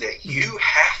you that you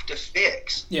have to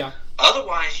fix. Yeah.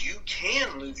 Otherwise, you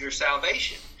can lose your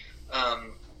salvation.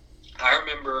 I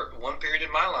remember one period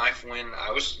in my life when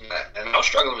I was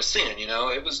struggling with sin.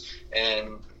 It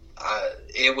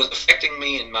was affecting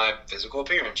me in my physical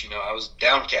appearance. I was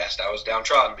downcast. I was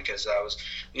downtrodden because I was,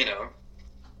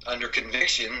 under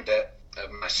conviction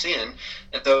of my sin,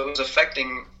 and though it was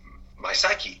affecting my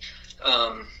psyche.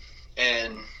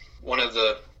 And one of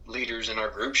the leaders in our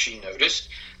group, she noticed,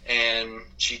 and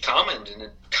she commented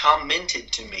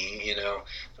to me,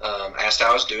 asked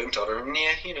how I was doing, told her,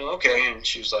 okay. And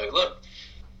she was like, look,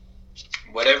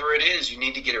 whatever it is, you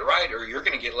need to get it right or you're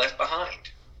going to get left behind.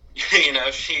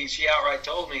 She outright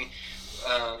told me,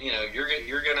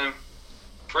 you're going to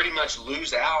pretty much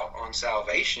lose out on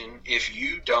salvation if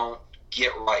you don't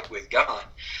get right with God.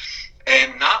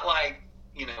 And not like,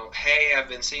 hey, I've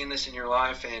been seeing this in your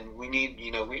life and we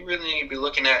really need to be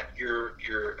looking at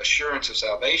your assurance of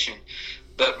salvation,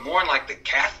 but more in like the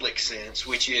Catholic sense,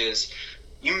 which is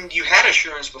you had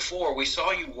assurance before. We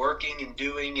saw you working and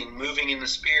doing and moving in the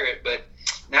Spirit, but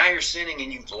now you're sinning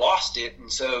and you've lost it,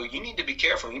 and so you need to be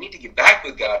careful. You need to get back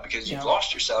with God because you've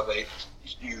lost your salvation.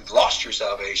 You've lost your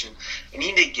salvation, and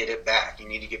you need to get it back. You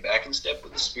need to get back in step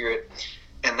with the Spirit,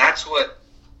 and that's what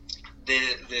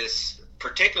this,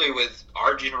 particularly with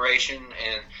our generation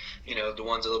and the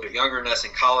ones a little bit younger than us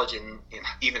in college and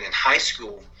even in high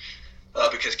school,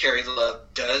 because Carry the Love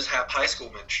does have high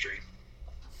school ministry.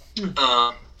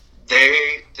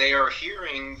 They are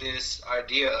hearing this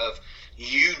idea of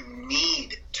you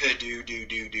need to do,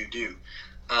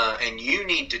 and you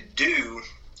need to do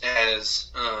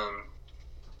as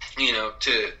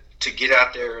to get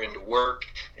out there and to work,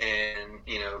 and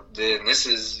then this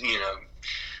is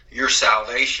your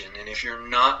salvation. And if you're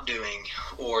not doing,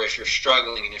 or if you're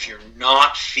struggling, and if you're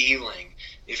not feeling,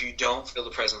 if you don't feel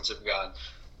the presence of God,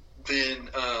 then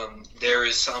there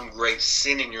is some great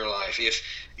sin in your life. If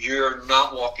you're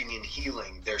not walking in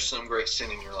healing, there's some great sin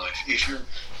in your life. If you're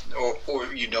or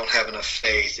you don't have enough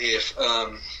faith, if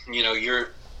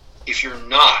if you're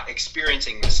not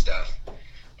experiencing this stuff,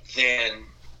 then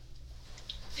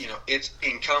it's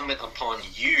incumbent upon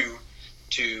you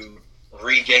to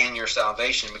regain your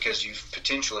salvation, because you've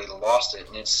potentially lost it.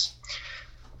 And it's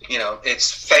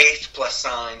faith plus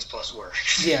signs plus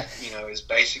works. Yeah. Is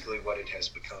basically what it has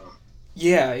become.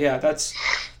 Yeah, that's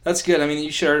good. I mean,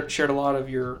 you shared a lot of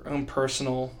your own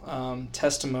personal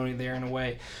testimony there in a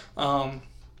way.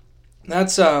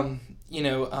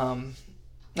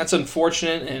 That's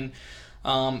unfortunate, and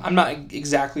I'm not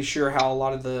exactly sure how a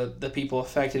lot of the people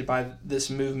affected by this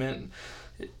movement,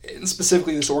 and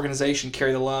specifically this organization,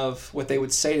 Carry the Love, what they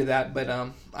would say to that. But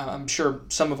I'm sure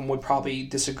some of them would probably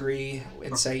disagree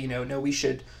and say, no, we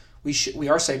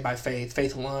are saved by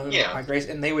faith alone, by grace,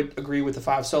 and they would agree with the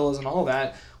 5 solas and all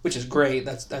that, which is great.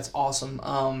 That's awesome.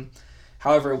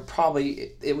 However,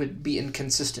 it would be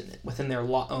inconsistent within their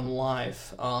own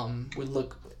life. Would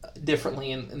look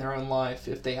differently in their own life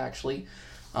if they actually,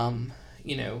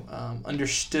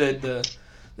 understood the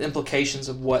implications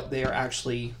of what they are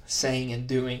actually saying and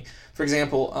doing. For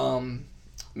example,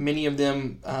 many of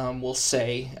them will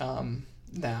say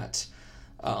that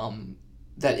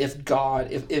if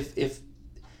God,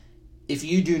 if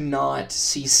you do not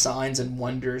see signs and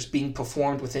wonders being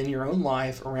performed within your own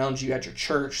life, around you, at your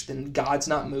church, then God's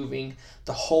not moving.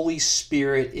 The Holy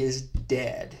Spirit is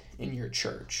dead in your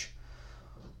church.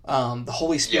 The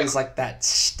Holy Spirit is like that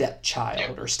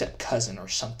stepchild or step cousin or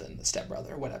something, the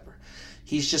stepbrother or whatever.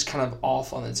 He's just kind of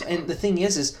off on it. And the thing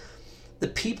is the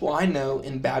people I know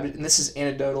in Baptist, and this is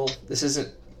anecdotal, this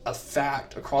isn't a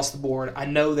fact across the board. I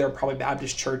know there are probably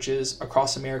Baptist churches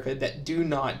across America that do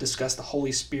not discuss the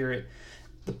Holy Spirit,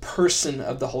 the person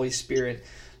of the Holy Spirit.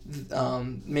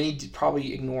 Many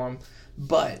probably ignore them.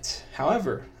 But,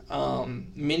 however,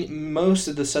 most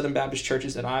of the Southern Baptist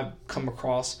churches that I've come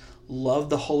across love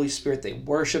the Holy Spirit. They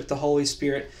worship the Holy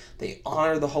Spirit. They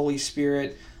honor the Holy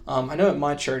Spirit. I know at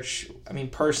my church,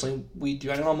 personally, we do.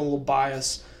 I know I'm a little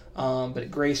biased, but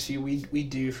at Graceview, we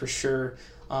do for sure.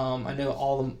 I know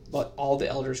all the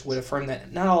elders would affirm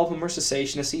that. Not all of them are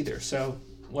cessationists either, so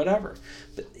whatever.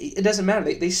 But it doesn't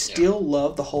matter. They still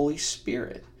love the Holy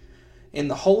Spirit. And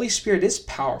the Holy Spirit is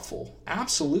powerful.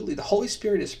 Absolutely. The Holy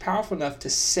Spirit is powerful enough to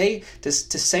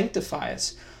sanctify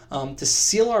us, to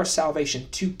seal our salvation,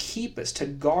 to keep us, to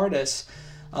guard us.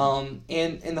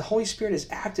 And the Holy Spirit is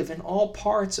active in all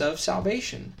parts of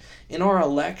salvation. In our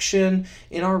election,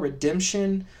 in our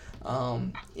redemption,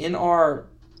 in our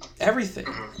everything.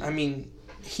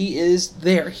 He is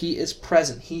there. He is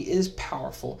present. He is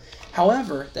powerful.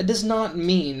 However, that does not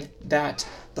mean that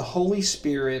the Holy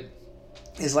Spirit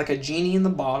is like a genie in the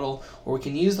bottle, or we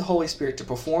can use the Holy Spirit to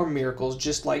perform miracles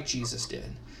just like Jesus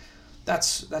did.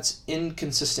 That's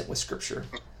inconsistent with Scripture.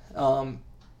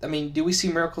 Do we see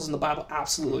miracles in the Bible?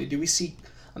 Absolutely. Do we see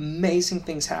amazing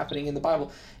things happening in the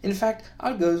Bible? In fact,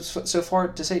 I would go so far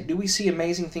to say, do we see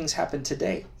amazing things happen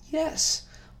today? Yes,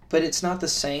 but it's not the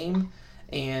same,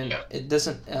 and it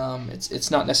doesn't.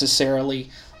 It's not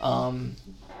necessarily.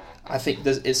 I think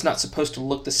it's not supposed to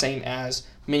look the same as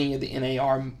many of the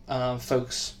NAR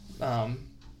folks.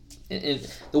 In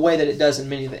the way that it does in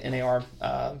many of the NAR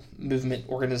movement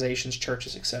organizations,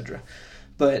 churches, etc.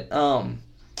 But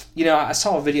I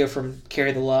saw a video from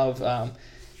Carry the Love.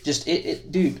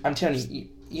 Dude, I'm telling you,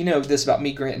 you know this about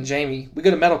me, Grant, and Jamie. We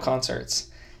go to metal concerts,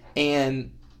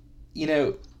 and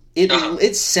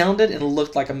it sounded and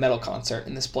looked like a metal concert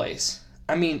in this place.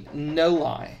 I mean, no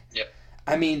lie. Yep.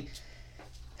 I mean,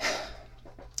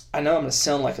 I know I'm gonna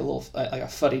sound like a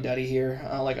fuddy-duddy here,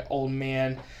 like an old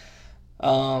man.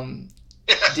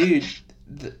 Dude,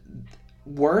 the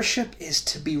worship is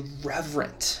to be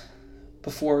reverent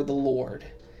before the Lord.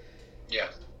 Yeah.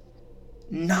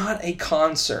 Not a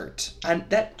concert.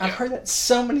 I've heard that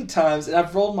so many times, and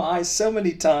I've rolled my eyes so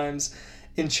many times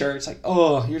in church, like,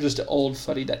 oh, you're just an old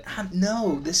fuddy-duddy.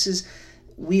 No,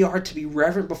 we are to be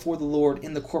reverent before the Lord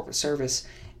in the corporate service,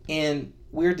 and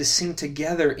we're to sing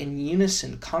together in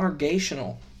unison,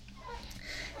 congregational,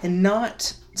 and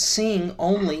not sing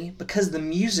only because the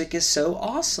music is so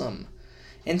awesome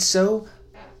and so,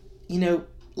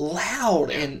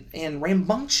 loud and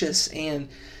rambunctious, and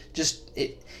just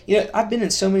it. I've been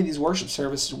in so many of these worship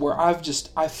services where I've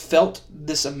felt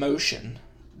this emotion,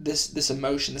 this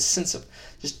sense of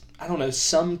just, I don't know,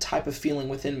 some type of feeling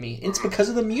within me. It's because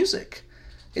of the music.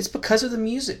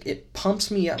 It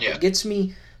pumps me up. Yeah. It gets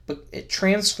me, but it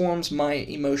transforms my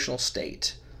emotional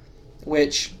state,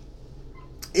 which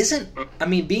isn't,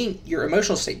 your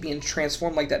emotional state being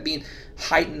transformed like that, being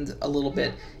heightened a little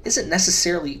bit, isn't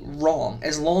necessarily wrong,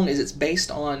 as long as it's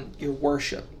based on your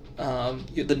worship,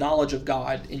 the knowledge of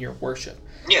God in your worship.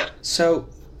 Yeah. So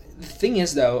the thing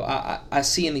is, though, I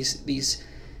see in these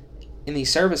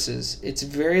services, it's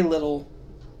very little.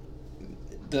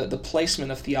 The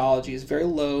placement of theology is very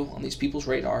low on these people's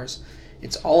radars.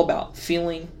 It's all about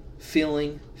feeling,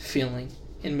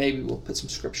 and maybe we'll put some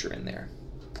scripture in there.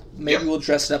 Maybe we'll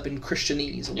dress it up in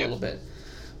Christianese a little bit.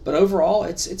 But overall,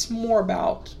 it's more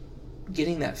about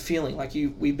getting that feeling, like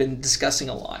we've been discussing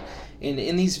a lot. And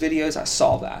in these videos, I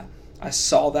saw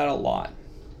that a lot.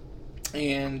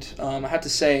 And I have to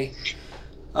say,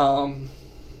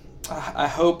 I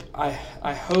hope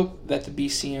that the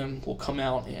BCM will come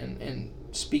out and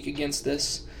speak against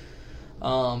this.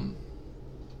 But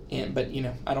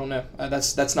I don't know.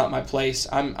 That's not my place.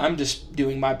 I'm just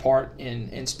doing my part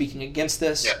in speaking against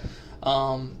this. Yeah.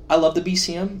 I love the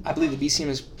BCM. I believe the BCM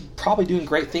is probably doing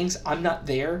great things. I'm not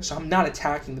there, so I'm not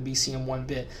attacking the BCM one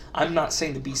bit. I'm not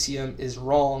saying the BCM is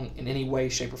wrong in any way,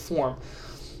 shape, or form.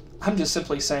 I'm just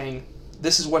simply saying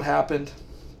this is what happened.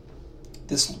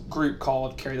 This group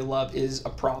called Carry the Love is a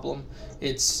problem.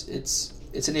 It's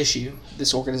an issue.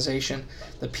 This organization,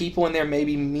 the people in there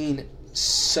maybe mean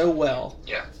so well.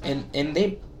 Yeah. And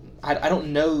they, I don't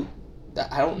know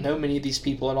many of these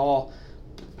people at all.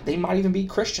 They might even be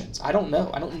Christians. I don't know.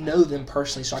 I don't know them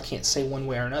personally, so I can't say one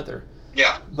way or another.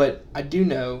 Yeah. But I do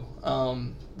know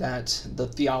that the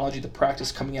theology, the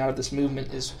practice coming out of this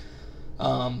movement is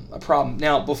a problem.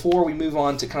 Now, before we move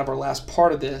on to kind of our last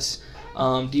part of this,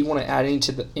 do you want to add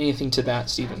anything to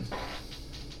that, Stephen?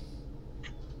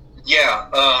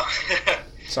 Yeah.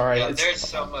 Sorry. Yeah, there's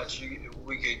so much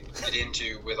we could get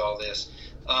into with all this.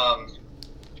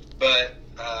 But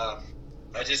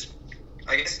I guess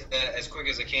as quick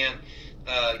as I can,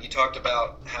 you talked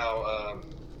about how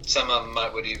some of them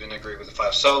would even agree with the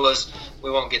 5 solas.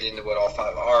 We won't get into what all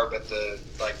 5 are, but the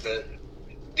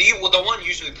one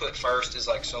usually put first is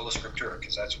like sola scriptura,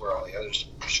 because that's where all the others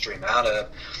stream out of,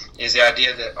 is the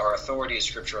idea that our authority is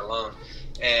Scripture alone.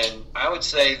 And I would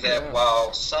say that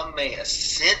while some may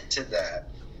assent to that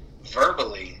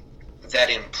verbally, that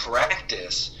in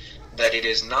practice, that it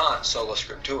is not sola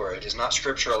scriptura. It is not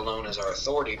Scripture alone as our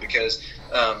authority, because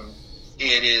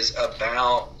it is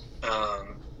about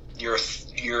your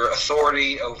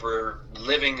authority over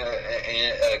living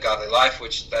a godly life,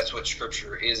 which that's what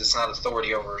Scripture is. It's not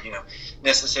authority over,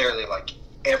 necessarily like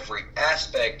every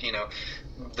aspect.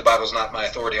 The Bible's not my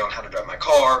authority on how to drive my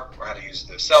car or how to use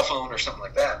the cell phone or something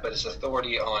like that, but it's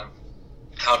authority on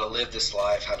how to live this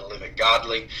life, how to live it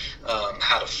godly,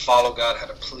 how to follow God, how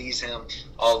to please Him,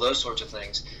 all those sorts of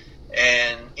things.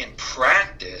 And in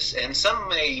practice, and some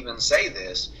may even say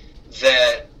this,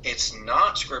 that it's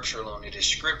not Scripture alone, it is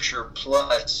Scripture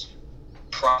plus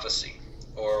prophecy,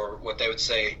 or what they would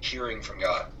say, hearing from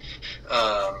God.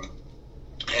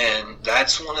 And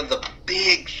that's one of the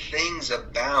big things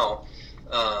about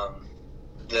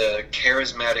the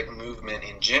charismatic movement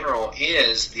in general,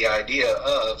 is the idea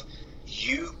of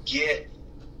you get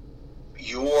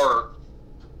your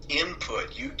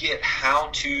input, you get how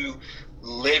to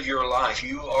live your life.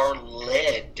 You are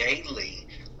led daily,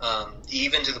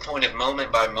 even to the point of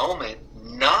moment by moment,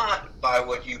 not by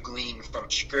what you glean from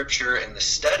Scripture and the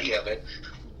study of it,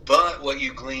 but what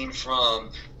you glean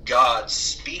from God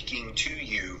speaking to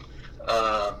you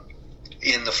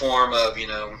in the form of,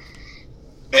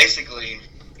 basically,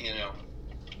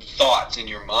 thoughts in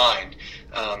your mind,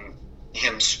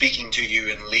 Him speaking to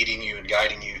you and leading you and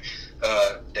guiding you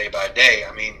day by day.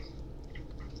 I mean,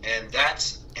 and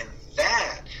that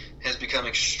has become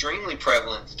extremely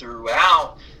prevalent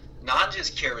throughout not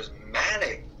just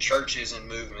charismatic churches and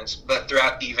movements, but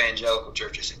throughout evangelical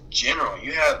churches in general.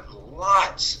 You have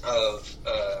lots of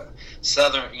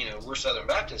Southern, we're Southern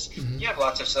Baptists. Mm-hmm. You have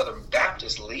lots of Southern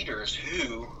Baptist leaders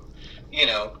who,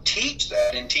 teach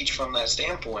that and teach from that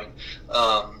standpoint. And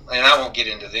I won't get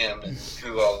into them and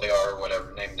who all they are or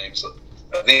whatever, names of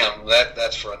them.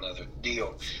 That's for another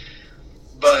deal.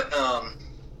 But,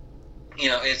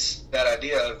 it's that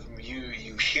idea of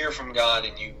you hear from God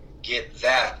and you get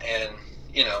that. And,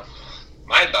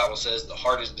 my Bible says the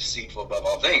heart is deceitful above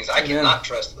all things. I cannot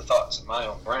trust the thoughts of my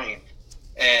own brain.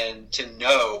 And to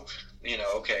know,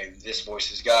 okay, this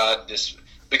voice is God,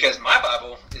 because my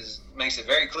Bible makes it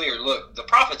very clear. Look, the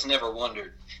prophets never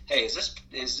wondered, hey,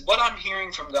 is what I'm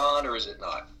hearing from God or is it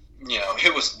not?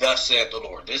 It was thus saith the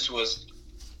Lord. This was,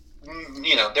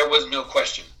 there was no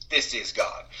question. This is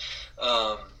God.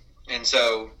 And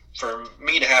so for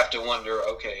me to have to wonder,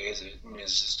 okay, is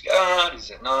this God? Is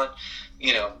it not?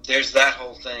 There's that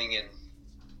whole thing, and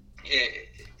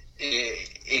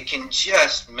it can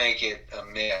just make it a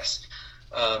mess.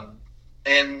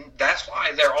 And that's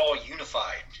why they're all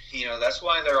unified. That's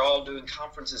why they're all doing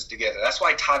conferences together. That's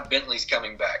why Todd Bentley's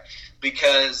coming back.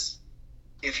 Because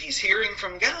if he's hearing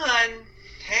from God,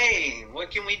 hey,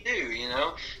 what can we do?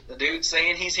 The dude's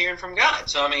saying he's hearing from God.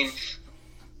 So,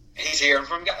 he's hearing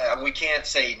from God. We can't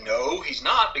say, no, he's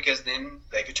not, because then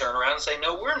they could turn around and say,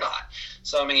 no, we're not.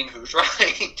 So, who's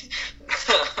right?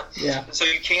 Yeah. So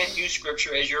you can't use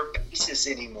Scripture as your basis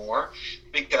anymore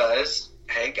because,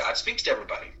 hey, God speaks to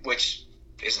everybody, which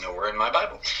is nowhere in my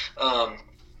Bible.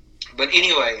 But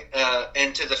anyway,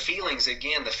 and to the feelings,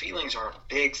 again, the feelings are a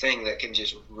big thing that can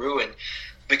just ruin,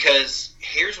 because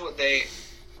here's what they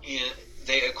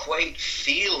equate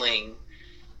feeling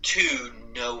to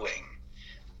knowing.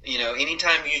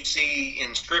 Anytime you see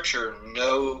in Scripture,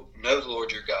 know the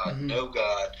Lord your God, mm-hmm. know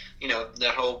God,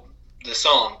 the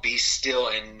song, be still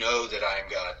and know that I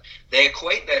am God. They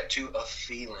equate that to a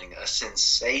feeling, a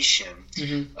sensation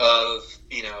mm-hmm. of,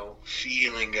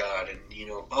 feeling God and,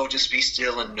 just be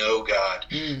still and know God.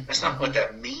 Mm-hmm. That's not what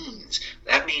that means.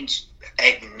 That means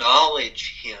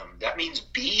acknowledge Him. That means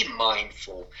be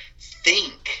mindful,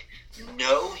 think,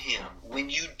 know Him.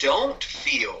 When you don't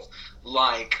feel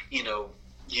like,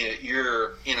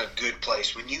 you're in a good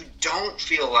place, when you don't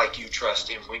feel like you trust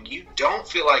Him, when you don't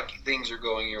feel like things are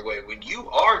going your way, when you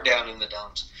are down in the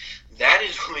dumps, that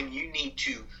is when you need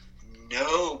to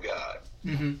know God,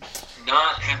 mm-hmm.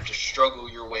 not have to struggle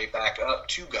your way back up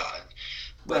to God.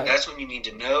 But right. That's when you need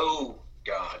to know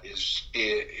God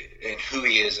and who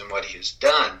He is and what He has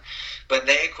done. But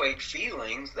they equate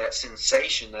feelings, that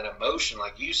sensation, that emotion,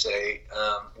 like you say,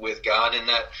 with God, and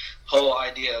that whole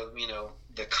idea of,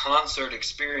 the concert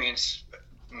experience,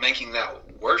 making that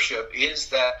worship, is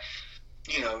that,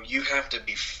 you have to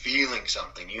be feeling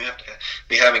something. You have to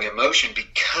be having emotion,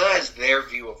 because their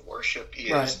view of worship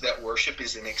is right. that worship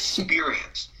is an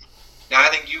experience. Now, I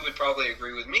think you would probably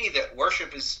agree with me that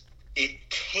worship it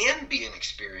can be an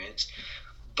experience,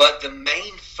 but the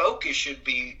main focus should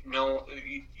be,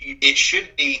 it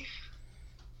should be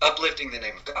uplifting the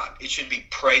name of God. It should be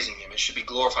praising Him. It should be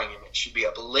glorifying Him. It should be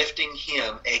uplifting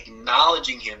Him,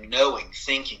 acknowledging Him, knowing,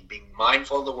 thinking, being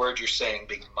mindful of the words you're saying,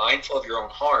 being mindful of your own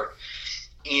heart,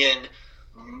 in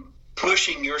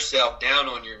pushing yourself down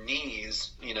on your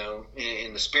knees,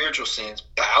 in the spiritual sense,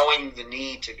 bowing the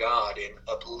knee to God and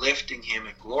uplifting Him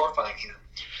and glorifying Him.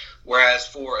 Whereas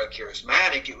for a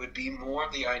charismatic, it would be more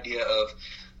the idea of,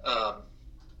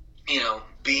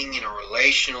 being in a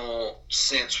relational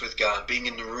sense with God, being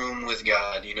in the room with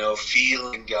God,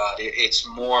 feeling God. It's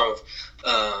more of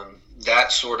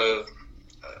that sort of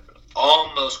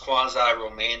almost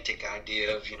quasi-romantic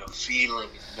idea of, feeling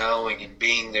and knowing and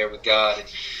being there with God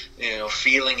and,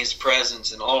 feeling his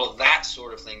presence and all of that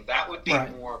sort of thing. That would be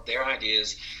Right. more of their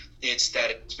ideas. It's that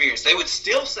experience. They would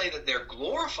still say that they're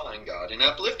glorifying God and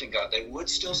uplifting God. They would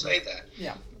still say that.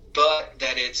 Yeah. But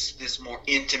that it's this more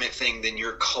intimate thing than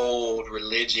your cold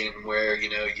religion where,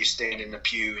 you stand in the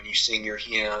pew and you sing your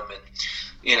hymn. And,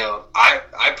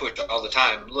 I put all the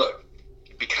time, look,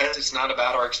 because it's not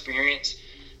about our experience,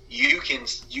 you can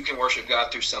worship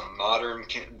God through some modern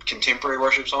contemporary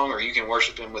worship song, or you can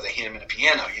worship him with a hymn and a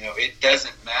piano. It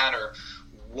doesn't matter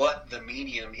what the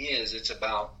medium is. It's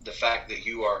about the fact that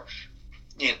you are,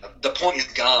 the point is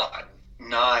God,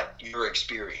 not your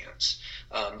experience.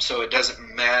 So it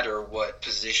doesn't matter what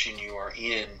position you are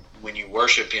in when you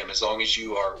worship him, as long as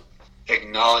you are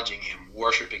acknowledging him,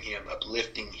 worshiping him,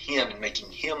 uplifting him, and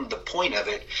making him the point of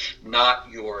it, not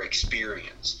your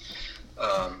experience.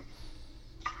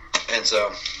 And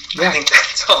so Yeah. I think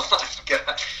that's all I've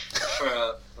got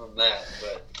from that.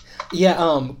 But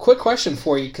Yeah. Quick question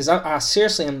for you, because I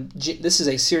seriously am. This is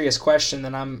a serious question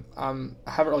that I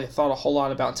haven't really thought a whole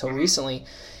lot about until recently.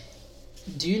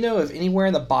 Do you know of anywhere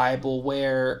in the Bible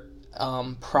where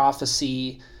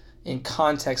prophecy in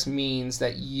context means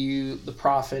that the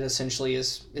prophet essentially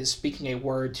is speaking a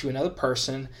word to another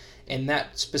person, and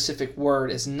that specific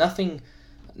word is nothing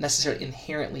necessarily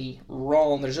inherently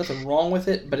wrong. There's nothing wrong with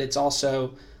it, but it's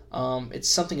also it's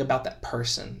something about that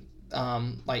person.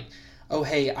 Like, oh,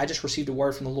 hey, I just received a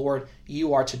word from the Lord.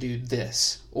 You are to do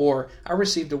this. Or I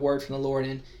received a word from the Lord,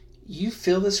 and you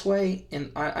feel this way,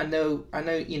 and I know,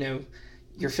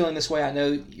 you're feeling this way. I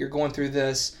know you're going through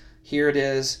this. Here it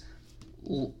is.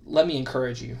 Let me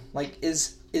encourage you. Like,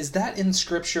 is that in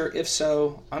Scripture? If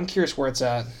so, I'm curious where it's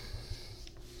at.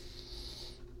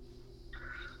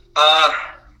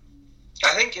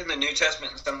 I think in the New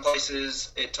Testament, in some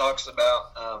places, it talks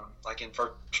about, like in 1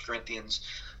 Corinthians,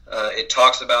 it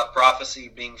talks about prophecy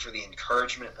being for the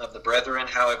encouragement of the brethren.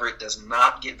 However, it does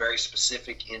not get very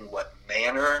specific in what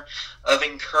manner of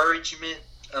encouragement.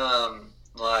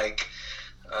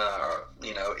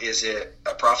 Is it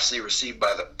a prophecy received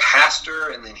by the pastor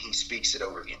and then he speaks it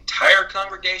over the entire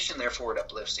congregation, therefore it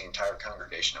uplifts the entire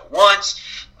congregation at once?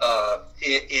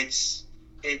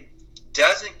 It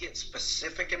doesn't get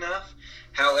specific enough.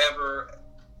 However,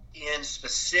 in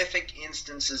specific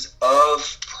instances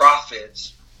of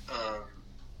prophets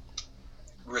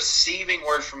receiving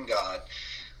word from God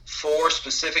for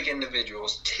specific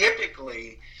individuals,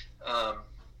 typically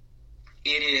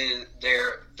it is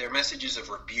their messages of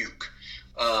rebuke.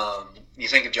 You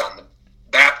think of John the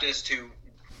Baptist, who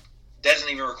doesn't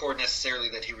even record necessarily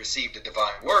that he received a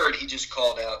divine word. He just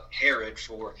called out Herod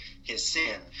for his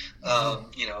sin.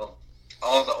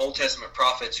 All the Old Testament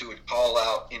prophets who would call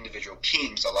out individual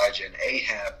kings, Elijah and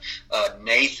Ahab,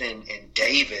 Nathan and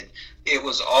David, it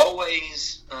was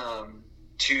always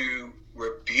to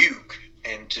rebuke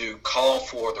and to call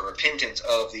for the repentance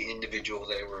of the individual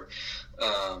they were,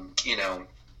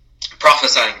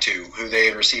 prophesying to, who they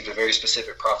had received a very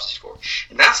specific prophecy for.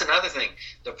 And that's another thing.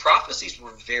 The prophecies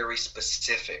were very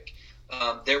specific.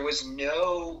 There was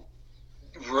no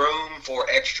room for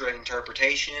extra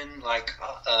interpretation. Like,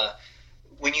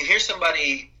 when you hear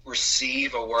somebody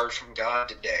receive a word from God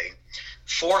today,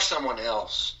 for someone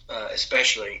else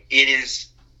especially, it is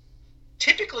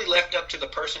typically left up to the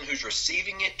person who's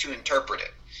receiving it to interpret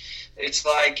it. It's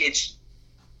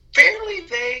fairly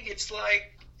vague. It's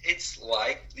like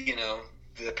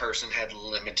the person had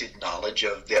limited knowledge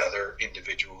of the other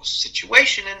individual's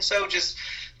situation, and so just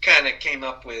kind of came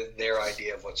up with their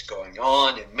idea of what's going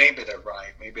on, and maybe they're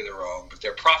right, maybe they're wrong, but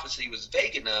their prophecy was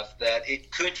vague enough that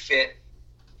it could fit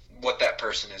what that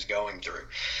person is going through.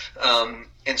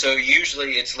 And so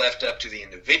usually it's left up to the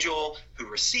individual who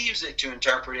receives it to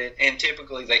interpret it, and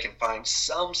typically they can find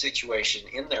some situation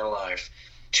in their life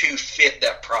to fit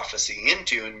that prophecy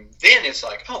into, and then it's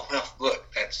like, oh, well,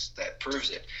 look, that proves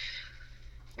it.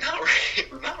 Not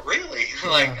really.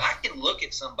 Like, I can look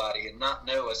at somebody and not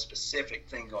know a specific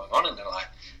thing going on in their life,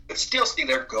 but still see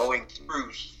they're going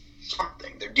through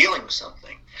something. They're dealing with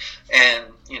something. And,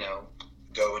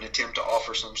 go and attempt to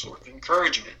offer some sort of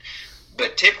encouragement.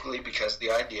 But typically, because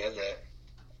the idea that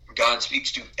God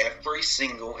speaks to every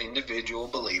single individual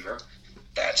believer,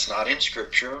 that's not in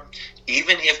Scripture.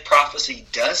 Even if prophecy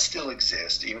does still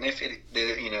exist, even if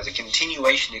the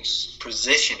continuation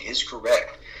position is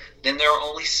correct, then there are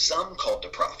only some called to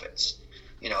prophets.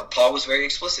 Paul was very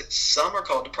explicit. Some are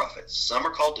called to prophets. Some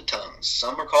are called to tongues.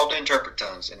 Some are called to interpret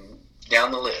tongues, and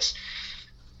down the list.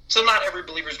 So not every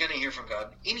believer is going to hear from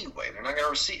God anyway.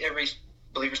 Every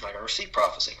believer's not going to receive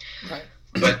prophecy. Right.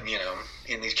 But,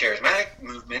 in these charismatic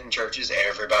movement in churches,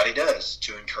 everybody does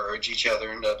to encourage each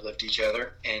other and uplift each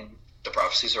other. And the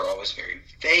prophecies are always very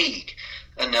vague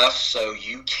enough so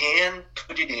you can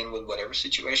put it in with whatever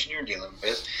situation you're dealing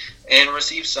with and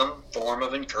receive some form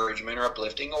of encouragement or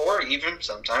uplifting, or even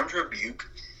sometimes rebuke.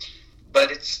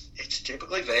 But it's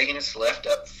typically vague, and it's left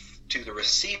up to the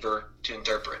receiver to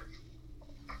interpret.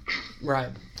 Right.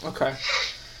 Okay.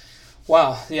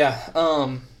 Wow. Yeah.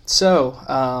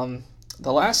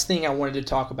 The last thing I wanted to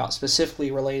talk about specifically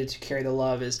related to Carry the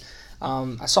Love is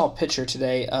I saw a picture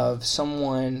today of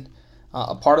someone,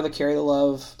 a part of the Carry the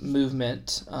Love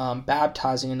movement,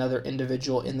 baptizing another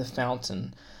individual in the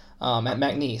fountain at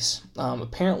McNeese.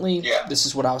 Apparently, this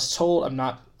is what I was told. I'm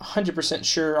not 100%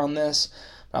 sure on this,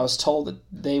 but I was told that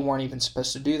they weren't even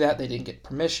supposed to do that. They didn't get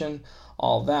permission,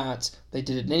 all that. They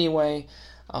did it anyway.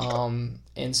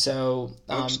 And so,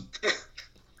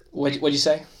 what'd you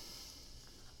say?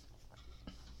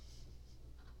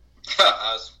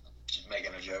 I was just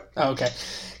making a joke. Oh, okay.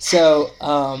 So,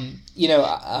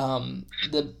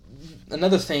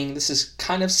 another thing, this is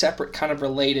kind of separate, kind of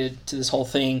related to this whole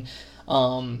thing,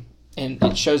 and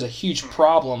it shows a huge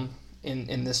problem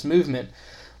in this movement.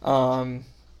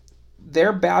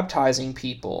 They're baptizing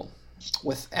people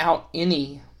without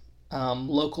any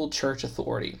local church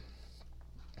authority.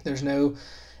 There's no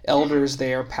elders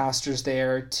there, pastors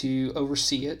there to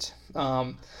oversee it.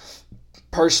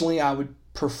 Personally, I would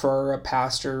prefer a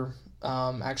pastor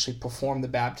actually perform the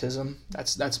baptism.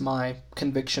 That's my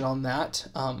conviction on that.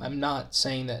 I'm not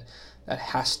saying that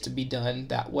has to be done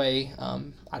that way.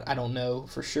 I don't know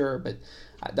for sure, but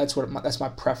that's my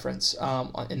preference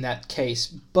in that case.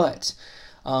 But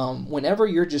whenever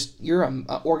you're an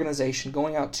organization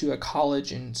going out to a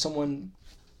college and someone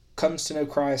comes to know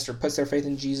Christ or puts their faith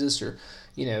in Jesus or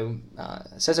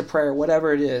says a prayer,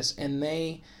 whatever it is, and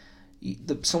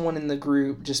someone in the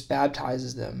group just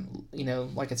baptizes them,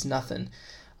 like it's nothing.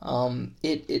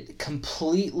 It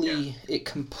completely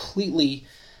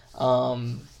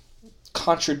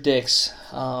contradicts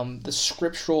the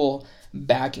scriptural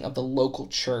backing of the local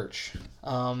church.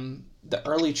 The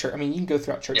early church, you can go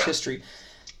throughout church history.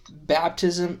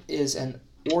 Baptism is an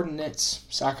ordinance,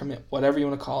 sacrament, whatever you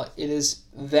want to call it. It is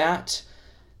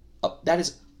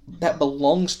that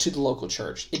belongs to the local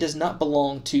church. It does not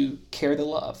belong to Carry the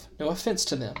Love. No offense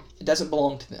to them. It doesn't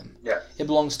belong to them. Yeah. It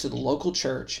belongs to the local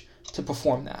church to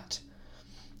perform that.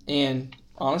 And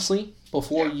honestly,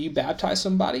 before you baptize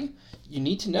somebody, you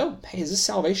need to know, hey, is this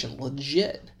salvation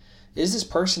legit? Is this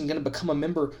person going to become a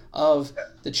member of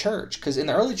the church? Because in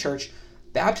the early church,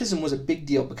 baptism was a big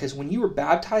deal because when you were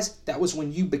baptized, that was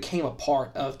when you became a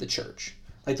part of the church,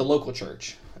 like the local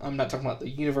church. I'm not talking about the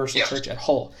universal church at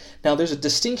whole. Now, there's a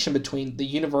distinction between the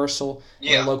universal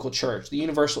and the local church. The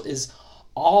universal is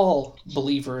all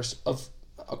believers of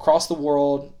across the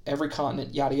world, every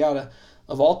continent, yada yada,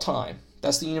 of all time.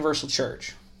 That's the universal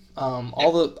church.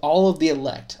 All of the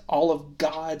elect, all of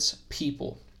God's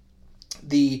people.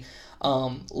 The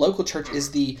local church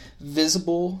is the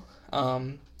visible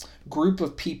group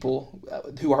of people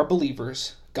who are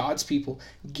believers, God's people,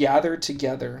 gathered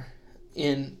together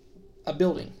in a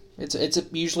building. It's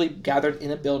usually gathered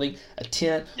in a building, a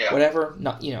tent, whatever.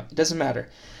 Not it doesn't matter.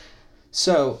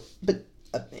 So, but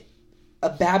a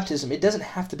baptism, it doesn't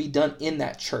have to be done in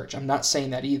that church. I'm not saying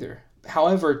that either.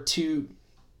 However, to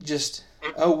just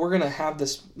we're going to have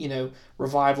this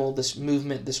revival, this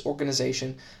movement, this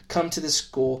organization come to this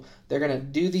school. They're going to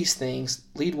do these things,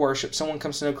 lead worship. Someone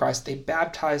comes to know Christ. They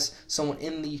baptize someone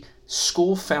in the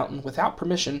school fountain without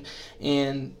permission,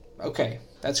 and okay,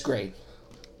 that's great.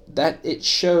 That it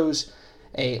shows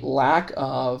a lack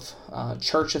of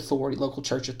church authority, local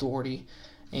church authority,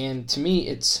 and to me,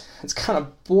 it's kind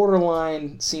of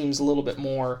borderline. Seems a little bit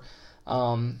more,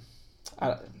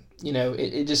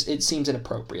 it seems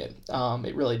inappropriate.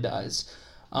 It really does,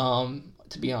 to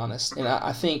be honest. And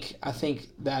I think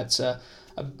that's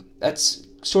that's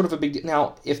sort of a big deal.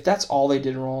 Now, if that's all they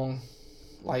did wrong,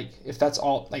 like if that's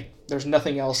all, like there's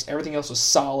nothing else, everything else was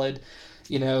solid.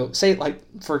 Say like,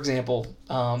 for example,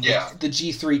 the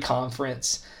G3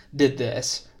 conference did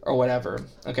this or whatever.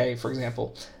 Okay, for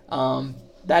example, I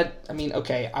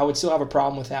would still have a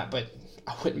problem with that, but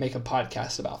I wouldn't make a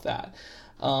podcast about that.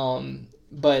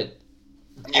 But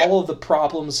all of the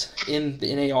problems in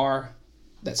the NAR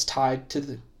that's tied to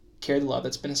the Carry the Love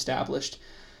that's been established,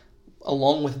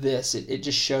 along with this, it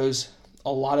just shows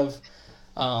a lot of,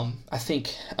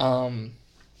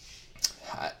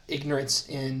 ignorance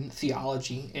in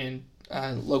theology and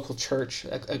local church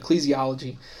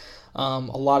ecclesiology, a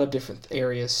lot of different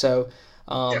areas. So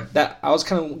that I was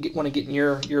kind of want to get in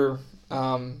your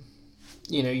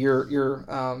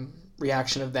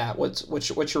reaction of that?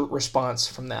 What's your response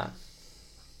from that?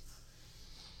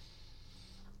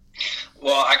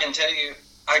 Well, I can tell you,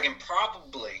 I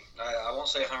won't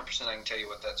say 100% I can tell you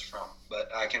what that's from, but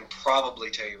I can probably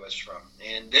tell you what it's from.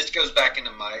 And this goes back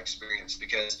into my experience,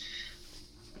 because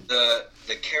the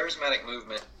charismatic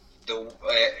movement,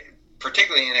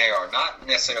 particularly in AR, not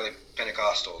necessarily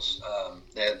Pentecostals,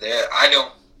 they're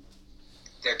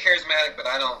charismatic, but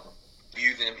I don't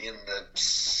view them in the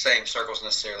same circles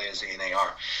necessarily as in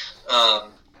AR.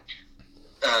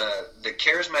 The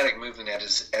charismatic movement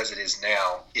as it is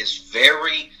now is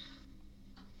very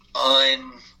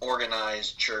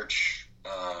unorganized church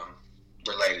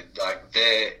related. Like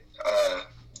the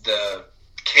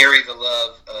Carry the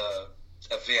Love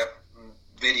event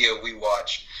video we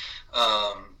watched,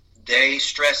 they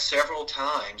stress several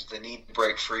times the need to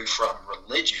break free from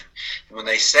religion. And when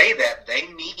they say that, they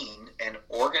mean an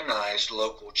organized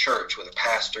local church with a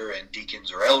pastor and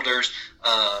deacons or elders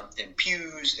and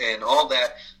pews and all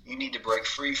that. You need to break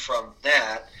free from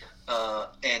that.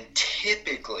 And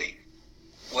typically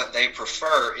what they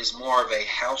prefer is more of a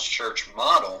house church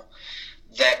model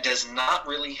that does not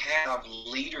really have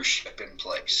leadership in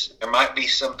place. There might be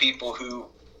some people who,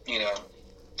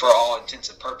 for all intents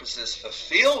and purposes,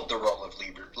 fulfilled the role of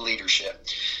leadership,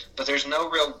 but there's no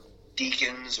real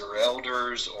deacons or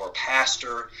elders or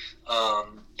pastor.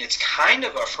 It's kind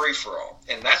of a free-for-all,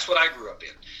 and that's what I grew up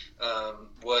in,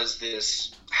 was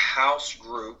this house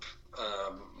group.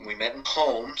 We met in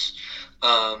homes,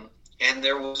 and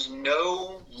there was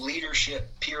no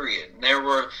leadership, period. There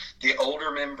were the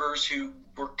older members who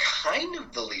were kind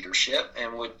of the leadership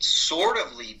and would sort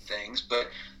of lead things, but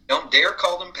don't dare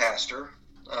call them pastor.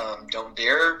 Don't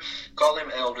dare call them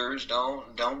elders.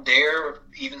 Don't dare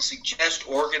even suggest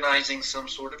organizing some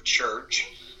sort of church,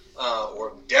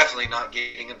 or definitely not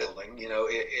getting a building.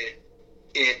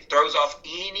 It throws off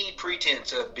any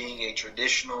pretense of being a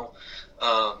traditional,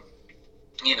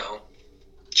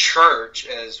 church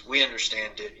as we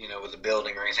understand it, with a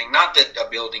building or anything. Not that a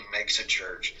building makes a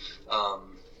church.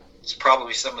 It's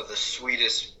probably some of the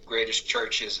sweetest, greatest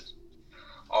churches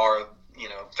are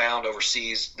found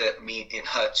overseas that meet in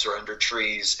huts or under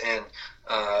trees. And,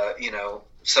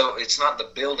 so it's not the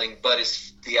building, but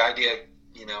it's the idea,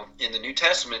 in the New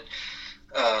Testament,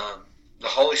 the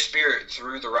Holy Spirit,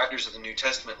 through the writers of the New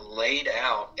Testament, laid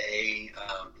out a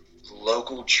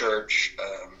local church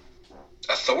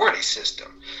authority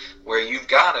system where you've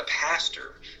got a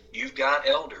pastor, you've got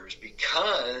elders,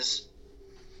 because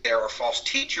there are false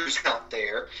teachers out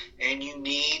there, and you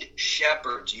need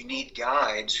shepherds, you need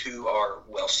guides who are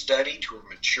well studied, who are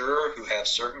mature, who have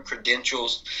certain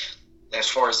credentials as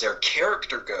far as their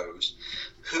character goes,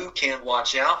 who can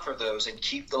watch out for those and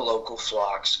keep the local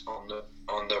flocks on the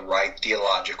right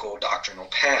theological doctrinal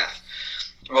path.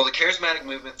 Well, the charismatic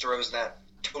movement throws that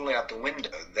totally out the window.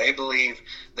 They believe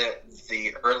that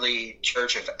the early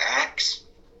church of Acts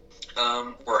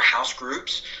were house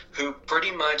groups who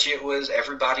pretty much it was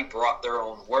everybody brought their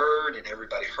own word and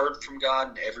everybody heard from God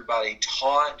and everybody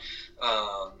taught.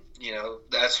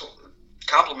 That's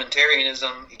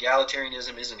complementarianism,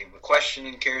 egalitarianism isn't even a question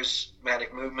in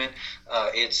charismatic movement.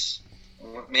 It's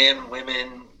men,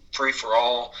 women, free for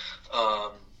all.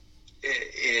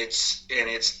 It's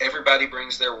everybody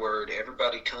brings their word.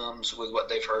 Everybody comes with what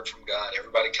they've heard from God.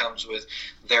 Everybody comes with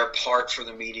their part for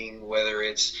the meeting, whether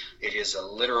it is a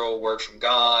literal word from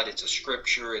God, it's a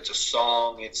scripture, it's a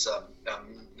song, it's a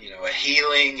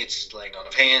healing, it's laying on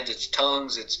of hands, it's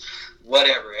tongues, it's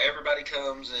whatever. Everybody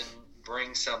comes and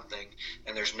brings something,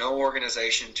 and there's no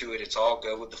organization to it. It's all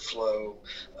go with the flow.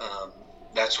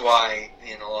 That's why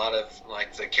in a lot of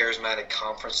like the charismatic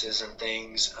conferences and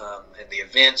things and the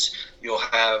events, you'll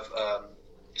have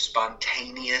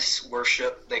spontaneous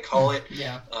worship, they call it.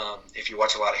 Yeah. If you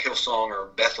watch a lot of Hillsong or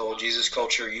Bethel Jesus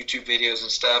Culture YouTube videos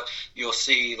and stuff, you'll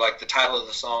see like the title of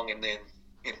the song and then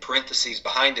in parentheses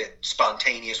behind it,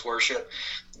 spontaneous worship.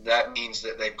 That means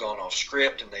that they've gone off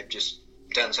script and they've just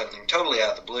done something totally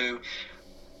out of the blue.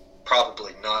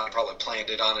 Probably not. Probably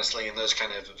planned it, honestly, in those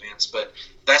kind of events. But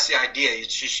that's the idea.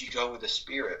 It's just you go with the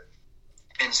Spirit.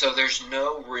 And so there's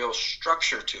no real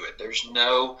structure to it. There's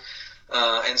no...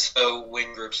 and so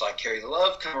when groups like Carry the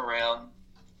Love come around,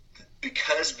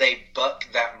 because they buck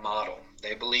that model,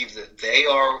 they believe that they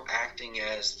are acting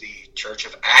as the Church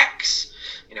of Acts,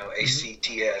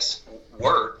 ACTS,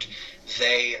 worked.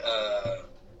 They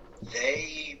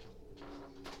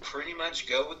pretty much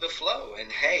go with the flow.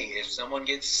 And hey, if someone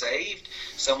gets saved,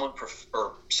 someone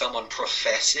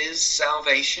professes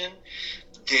salvation,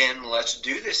 then let's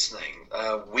do this thing.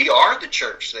 We are the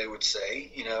church, they would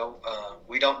say.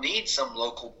 We don't need some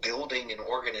local building and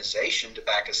organization to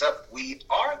back us up. We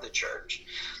are the church.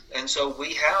 And so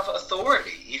we have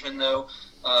authority, even though,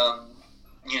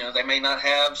 they may not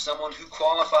have someone who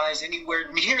qualifies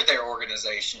anywhere near their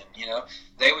organization.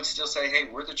 They would still say, hey,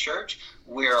 we're the church.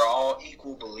 We're all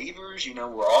equal believers.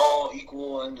 We're all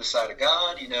equal in the sight of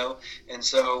God, and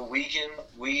so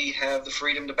we have the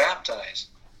freedom to baptize.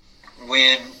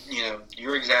 When,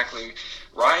 you're exactly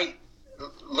right.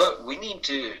 Look, we need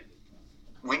to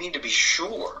be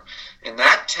sure, and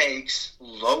that takes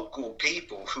local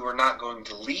people who are not going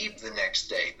to leave the next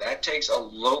day. That takes a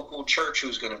local church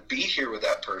who's going to be here with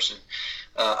that person,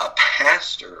 a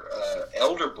pastor,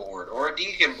 elder board, or a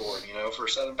deacon board, for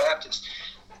Southern Baptist.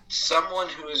 Someone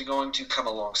who is going to come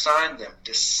alongside them,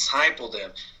 disciple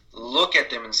them, look at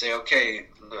them and say, okay,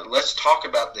 let's talk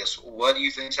about this. What do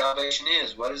you think salvation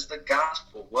is? What is the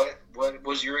gospel? What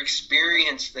was your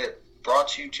experience that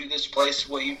brought you to this place?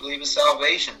 What you believe is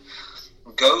salvation?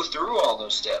 Go through all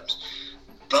those steps.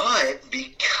 But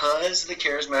because the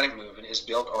charismatic movement is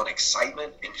built on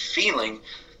excitement and feeling,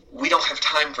 we don't have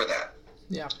time for that.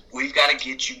 Yeah. We've got to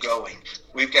get you going.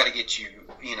 We've got to get you,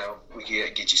 we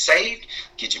get you saved,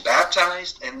 get you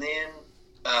baptized, and then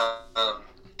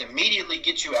immediately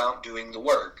get you out doing the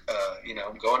work,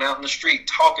 going out in the street,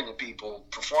 talking to people,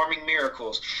 performing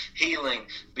miracles, healing,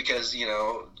 because,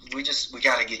 we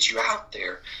got to get you out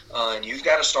there, and you've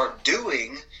got to start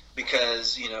doing,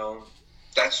 because,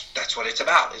 that's what it's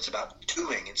about. It's about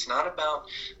doing. It's not about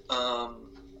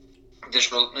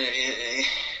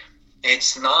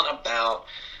it's not about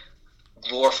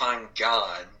glorifying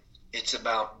God. It's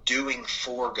about doing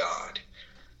for God.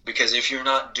 Because if you're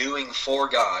not doing for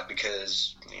God,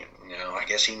 because, I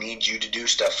guess he needs you to do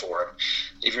stuff for him.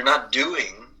 If you're not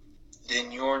doing,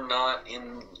 then you're not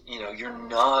you're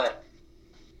not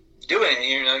doing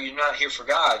it. You're not here for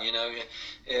God.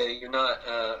 You're not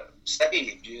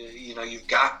saved. You've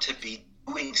got to be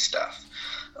doing stuff.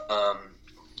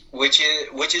 Which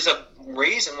is a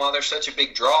reason why there's such a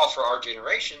big draw for our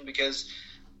generation, because,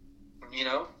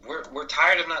 we're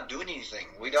tired of not doing anything.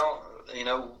 We don't,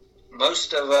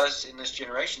 most of us in this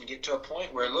generation get to a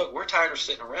point where, look, we're tired of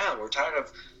sitting around. We're tired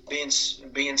of being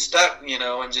stuck,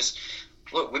 and just,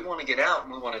 look, we want to get out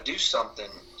and we want to do something.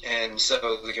 And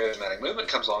so the charismatic movement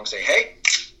comes along and say, hey,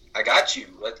 I got you.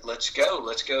 Let's go.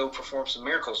 Let's go perform some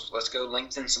miracles. Let's go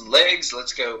lengthen some legs.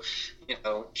 Let's go,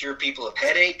 cure people of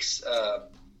headaches.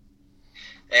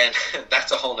 And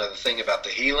that's a whole other thing about the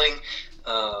healing,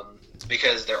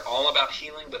 because they're all about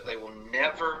healing, but they will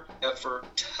never, ever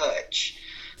touch,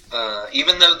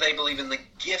 even though they believe in the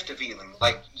gift of healing.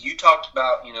 Like you talked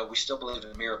about, we still believe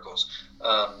in miracles.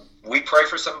 We pray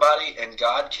for somebody, and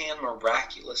God can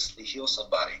miraculously heal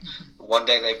somebody. One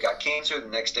day they've got cancer, the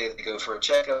next day they go for a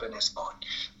checkup, and it's gone.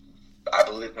 I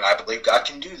believe God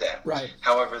can do that. Right.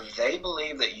 However, they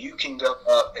believe that you can go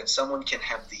up and someone can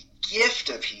have the gift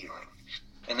of healing,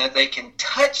 and that they can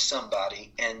touch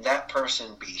somebody and that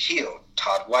person be healed.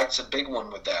 Todd White's a big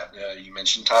one with that. You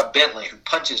mentioned Todd Bentley, who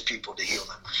punches people to heal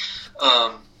them.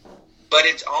 But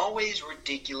it's always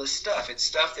ridiculous stuff. It's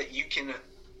stuff that you can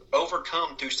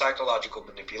overcome through psychological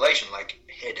manipulation, like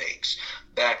headaches,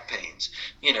 back pains,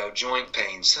 joint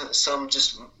pains, some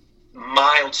just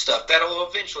mild stuff that'll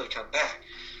eventually come back.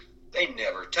 They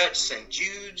never touch St.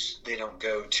 Jude's. They don't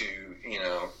go to,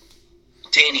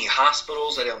 to any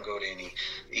hospitals. They don't go to any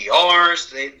ERs.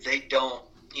 They don't,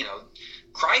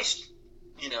 Christ,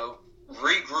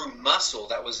 regrew muscle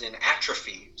that was in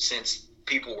atrophy since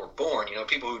people were born.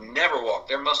 People who never walked,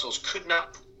 their muscles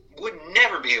would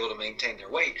never be able to maintain their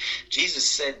weight. Jesus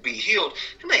said, be healed,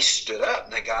 and they stood up,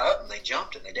 and they got up, and they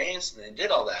jumped, and they danced, and they did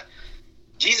all that.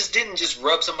 Jesus didn't just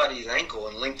rub somebody's ankle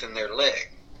and lengthen their leg.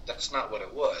 That's not what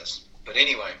it was. But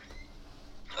anyway,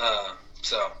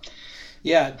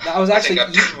 yeah, I was actually I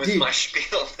think I'm done with my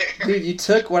spiel there. Dude, you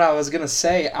took what I was gonna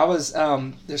say. I was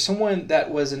there's someone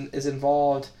that is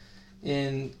involved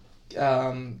in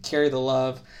Carry the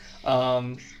Love.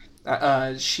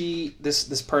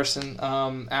 This person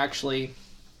actually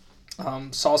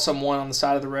saw someone on the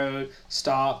side of the road,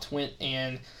 stopped, went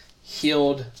and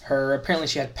healed her. Apparently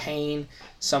she had pain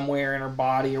somewhere in her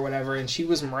body or whatever, and she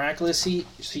was miraculously,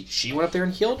 she went up there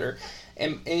and healed her.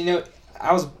 And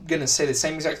I was gonna say the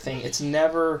same exact thing. It's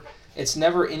never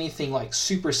anything like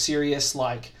super serious,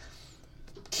 like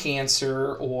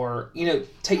cancer, or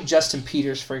take Justin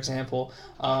Peters for example.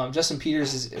 Justin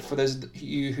Peters is, for those of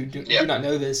you who do not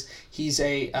know this, he's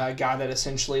a guy that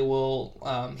essentially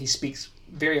will he speaks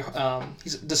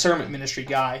he's a discernment ministry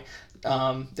guy.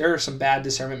 There are some bad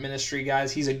discernment ministry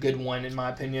guys. He's a good one in my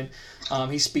opinion.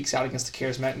 He speaks out against the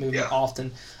charismatic movement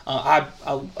often. I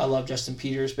love Justin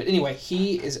Peters, but anyway,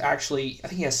 he is actually, I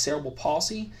think he has cerebral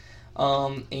palsy,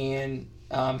 and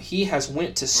he has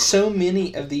went to so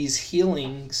many of these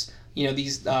healings. You know,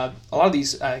 these a lot of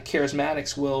these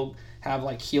charismatics will have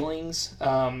like healing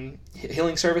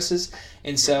services,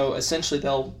 and so essentially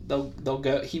they'll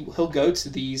go. He'll go to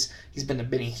these. He's been to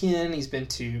Benny Hinn. He's been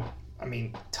to, I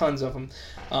mean, tons of them,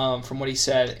 from what he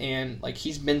said, and like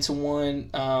he's been to one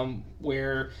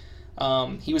where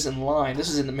he was in line. This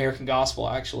was in the American Gospel,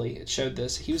 actually. It showed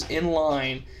this. He was in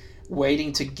line,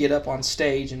 waiting to get up on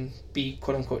stage and be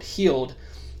quote unquote healed,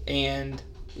 and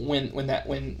when that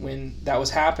was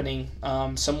happening,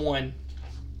 someone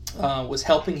was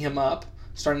helping him up,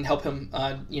 starting to help him,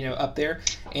 up there,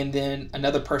 and then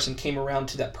another person came around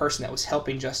to that person that was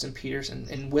helping Justin Peters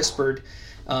and whispered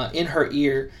in her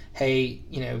ear, "Hey,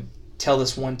 tell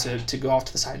this one to go off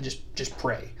to the side and just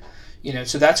pray."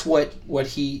 So that's what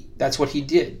he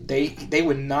did. They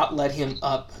would not let him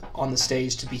up on the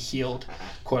stage to be healed,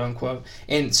 quote unquote.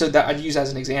 And so that I'd use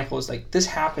as an example is like this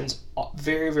happens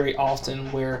very, very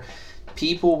often where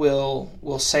people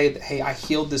will say that, "Hey, I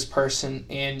healed this person,"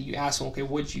 and you ask them, "Okay,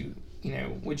 would you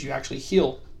actually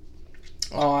heal?"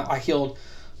 "Oh, I healed.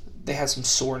 They had some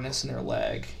soreness in their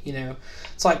leg."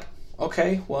 It's like,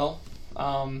 okay, well,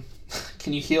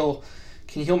 can you heal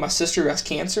my sister who has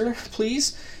cancer,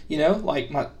 please?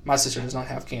 Like my sister does not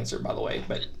have cancer, by the way,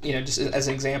 but just as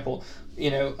an example,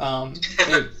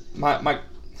 my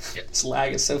this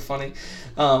lag is so funny.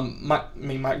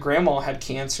 My grandma had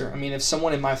cancer. I mean, if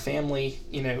someone in my family,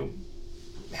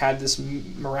 had this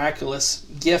miraculous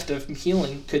gift of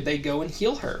healing, could they go and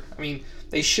heal her? I mean,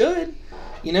 they should.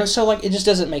 So like it just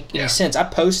doesn't make any sense. I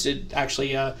posted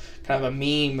actually kind of a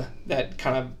meme that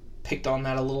kind of picked on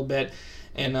that a little bit.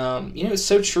 And, it's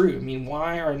so true. I mean,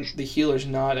 why are the healers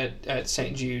not at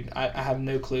St. Jude? I have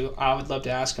no clue. I would love to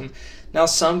ask them. Now,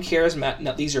 some charismatic,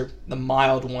 now these are the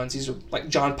mild ones. These are like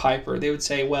John Piper. They would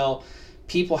say, well,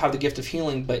 people have the gift of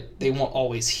healing, but they won't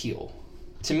always heal.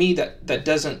 To me, that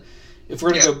doesn't, if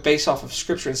we're going to go based off of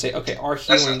Scripture and say, okay, our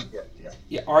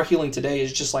healing today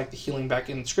is just like the healing back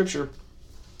in Scripture,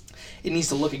 it needs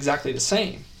to look exactly the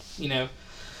same,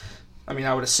 I mean,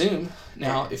 I would assume.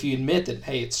 Now, if you admit that,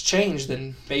 hey, it's changed,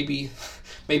 then maybe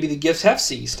the gifts have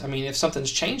ceased. I mean, if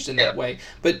something's changed in that way.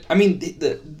 But I mean,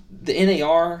 the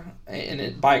NAR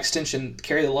and by extension,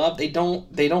 Carry the Love, they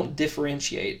don't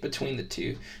differentiate between the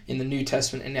two in the New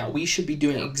Testament and now. We should be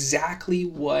doing exactly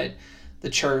what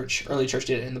the early church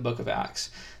did in the Book of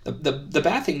Acts. The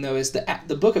bad thing though is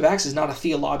the Book of Acts is not a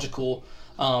theological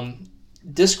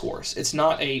discourse. It's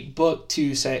not a book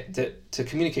to say to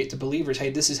communicate to believers, hey,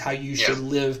 this is how you should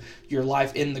live your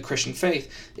life in the Christian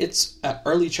faith. It's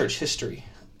early church history.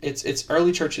 It's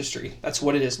early church history. That's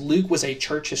what it is. Luke was a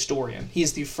church historian.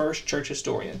 He's the first church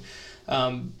historian.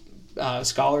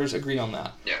 Scholars agree on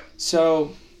that. Yeah.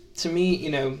 So to me,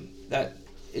 that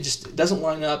it just doesn't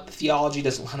line up. Theology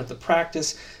doesn't line up the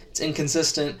practice. It's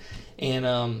inconsistent. And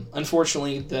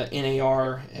unfortunately, the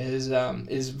NAR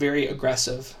is very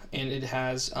aggressive, and it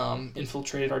has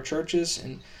infiltrated our churches.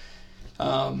 And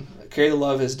Carry the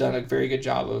Love has done a very good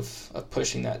job of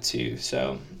pushing that too.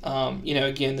 So,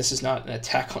 again, this is not an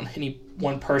attack on any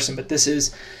one person, but this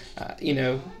is,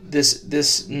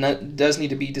 this does need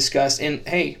to be discussed. And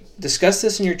hey, discuss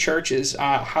this in your churches.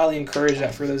 I highly encourage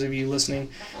that for those of you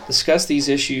listening. Discuss these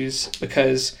issues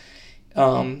because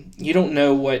you don't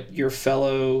know what your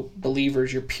fellow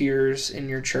believers, your peers in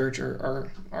your church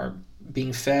are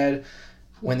being fed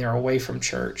when they're away from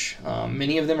church.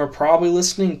 Many of them are probably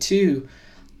listening to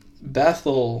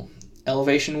Bethel,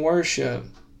 Elevation Worship,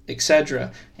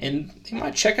 etc. And they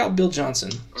might check out Bill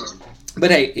Johnson. But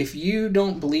hey, if you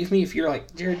don't believe me, if you're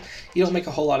like, Jared, you don't make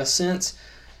a whole lot of sense.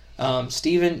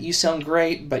 Stephen, you sound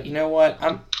great, but you know what?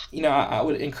 I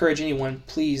would encourage anyone,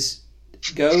 please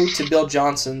go to Bill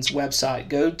Johnson's website,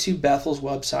 go to Bethel's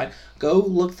website, go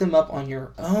look them up on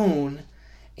your own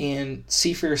and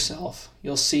see for yourself.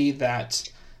 You'll see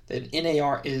that the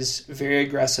NAR is very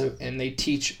aggressive and they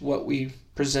teach what we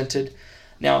presented.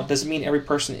 Now, does it mean every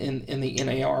person in the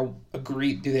NAR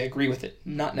do they agree with it?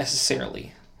 Not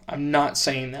necessarily. I'm not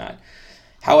saying that.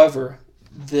 However,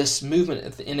 this movement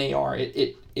at the NAR,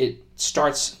 it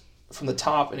starts from the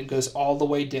top and it goes all the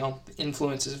way down. The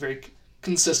influence is very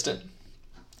consistent.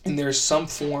 And there's some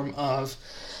form of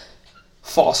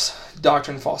false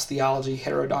doctrine, false theology,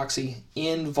 heterodoxy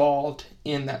involved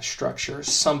in that structure at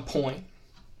some point.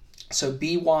 So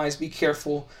be wise, be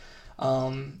careful.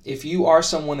 If you are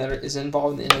someone that is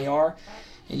involved in the NAR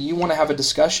and you want to have a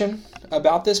discussion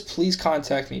about this, please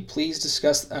contact me. Please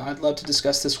discuss. I'd love to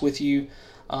discuss this with you.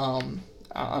 I'm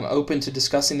open to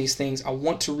discussing these things. I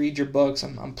want to read your books.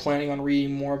 I'm planning on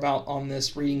reading more on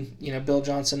this. Reading, Bill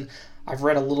Johnson. I've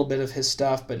read a little bit of his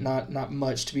stuff, but not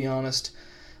much, to be honest.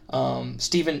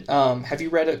 Stephen, have you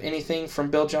read anything from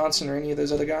Bill Johnson or any of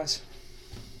those other guys?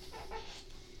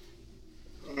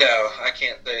 No, I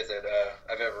can't say that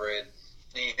I've ever read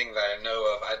anything that I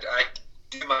know of. I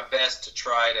do my best to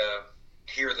try to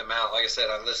hear them out. Like I said,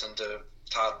 I listened to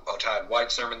Todd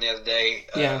White's sermon the other day.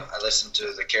 Yeah. I listened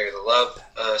to the Carry the Love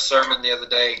sermon the other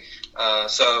day.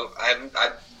 So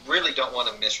I really don't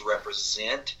want to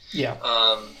misrepresent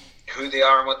who they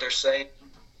are and what they're saying.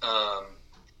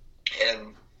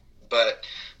 But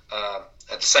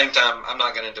at the same time, I'm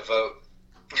not going to devote,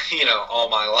 all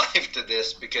my life to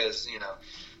this because,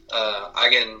 I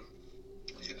can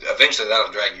eventually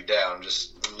that'll drag you down.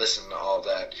 Just listen to all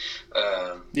that.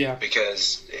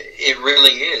 Because it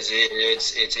really is.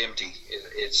 It's empty.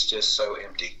 It's just so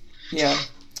empty. Yeah.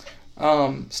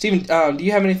 Stephen, do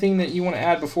you have anything that you want to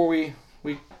add before we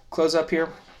close up here?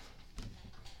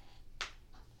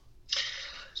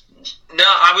 No,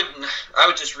 I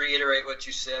would just reiterate what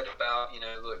you said about,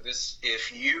 look,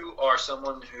 if you are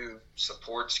someone who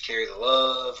supports Carry the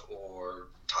Love or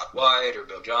Todd White or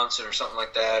Bill Johnson or something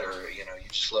like that, or, you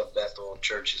just love Bethel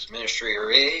Church's ministry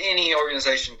or any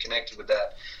organization connected with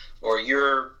that, or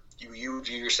you view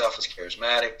yourself as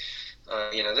charismatic,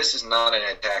 this is not an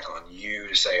attack on you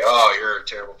to say, oh, you're a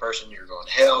terrible person, you're going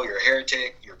to hell, you're a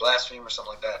heretic, you're a blasphemer, or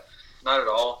something like that. Not at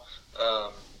all.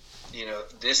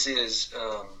 This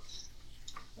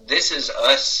is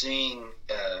us seeing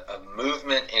a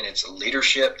movement and its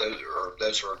leadership,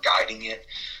 those who are guiding it,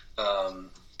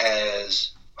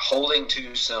 as holding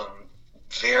to some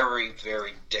very,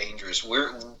 very dangerous.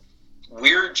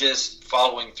 We're just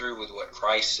following through with what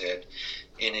Christ said,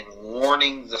 and in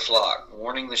warning the flock,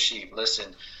 warning the sheep.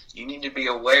 Listen, you need to be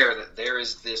aware that there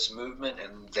is this movement,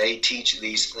 and they teach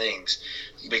these things,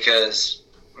 because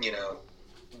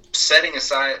setting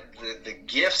aside the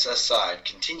gifts aside,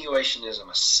 continuationism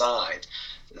aside,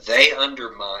 they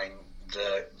undermine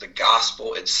the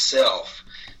gospel itself,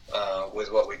 with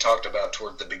what we talked about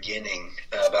toward the beginning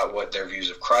about what their views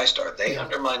of Christ are. They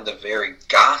undermine the very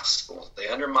gospel. They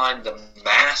undermine the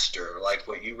master, like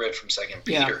what you read from 2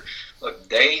 Peter. Look,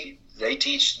 they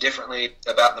teach differently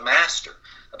about the master,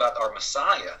 about our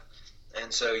Messiah.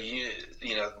 And so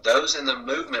those in the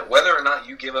movement, whether or not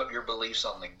you give up your beliefs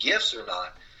on the gifts or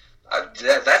not,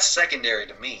 that's secondary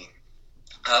to me.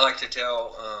 I like to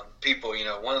tell people,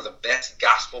 one of the best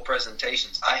gospel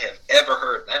presentations I have ever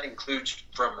heard, and that includes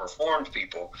from Reformed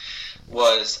people,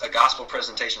 was a gospel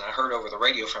presentation I heard over the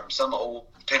radio from some old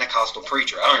Pentecostal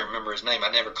preacher. I don't even remember his name. I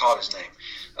never caught his name.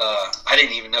 I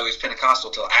didn't even know he was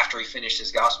Pentecostal until after he finished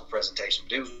his gospel presentation.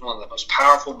 But it was one of the most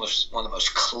powerful, one of the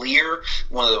most clear,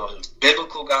 one of the most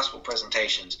biblical gospel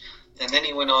presentations. And then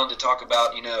he went on to talk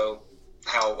about,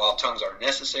 how while tongues are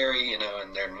necessary, and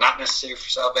they're not necessary for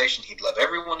salvation, he'd love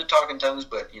everyone to talk in tongues,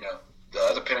 but, the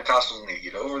other Pentecostals need to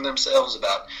get over themselves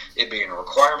about it being a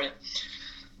requirement.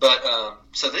 But,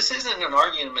 so this isn't an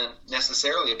argument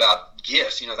necessarily about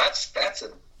gifts. That's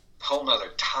a whole nother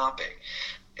topic,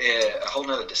 a whole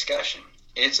nother discussion.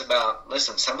 It's about,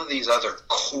 listen, some of these other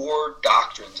core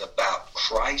doctrines about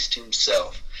Christ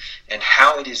himself and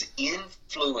how it is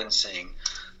influencing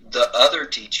the other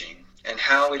teaching and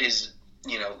how it is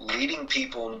leading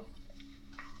people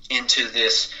into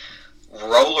this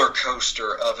roller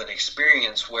coaster of an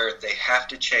experience where they have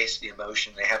to chase the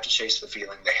emotion, they have to chase the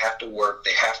feeling, they have to work,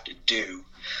 they have to do,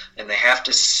 and they have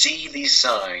to see these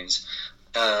signs.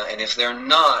 And if they're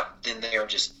not, then they are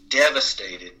just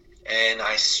devastated. And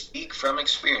I speak from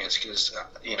experience because,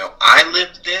 I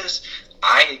lived this.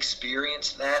 I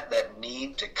experienced that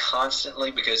need to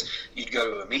constantly, because you'd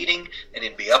go to a meeting and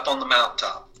it'd be up on the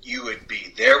mountaintop. You would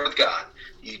be there with God.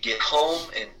 You'd get home,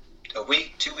 and a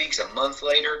week, 2 weeks, a month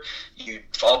later, you'd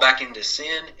fall back into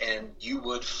sin, and you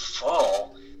would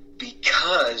fall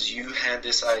because you had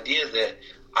this idea that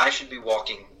I should be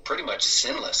walking pretty much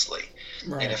sinlessly.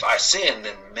 Right. And if I sin,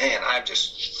 then, man, I've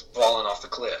just fallen off the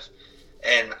cliff.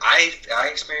 And I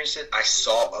experienced it. I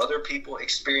saw other people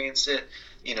experience it,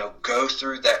 go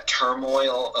through that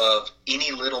turmoil of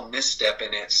any little misstep,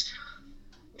 and it's,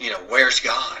 where's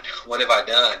God? What have I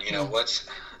done?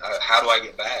 How do I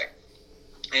get back?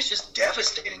 It's just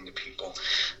devastating to people.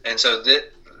 And so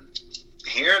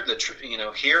here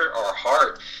our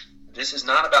heart, this is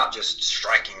not about just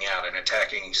striking out and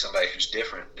attacking somebody who's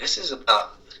different. This is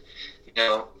about,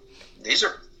 these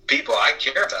are people I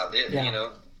care about.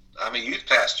 I'm a youth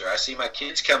pastor. I see my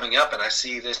kids coming up, and I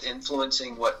see this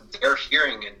influencing what they're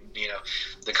hearing, and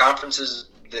the conferences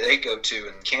that they go to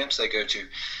and the camps they go to,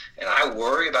 and I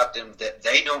worry about them that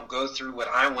they don't go through what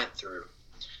I went through.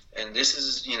 And this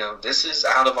is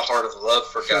out of a heart of love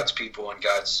for God's people and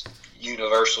God's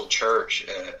universal church,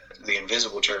 the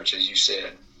invisible church, as you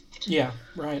said. Yeah,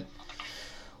 right.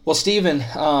 Well, Stephen,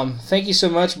 thank you so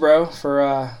much, bro,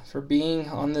 for being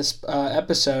on this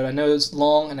episode. I know it's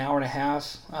long, an hour and a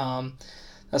half.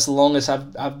 That's the longest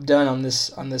I've done on this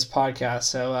podcast.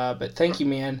 So, but thank you,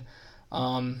 man.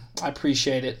 I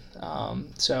appreciate it.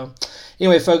 So,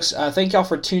 anyway, folks, thank y'all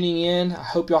for tuning in. I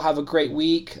hope y'all have a great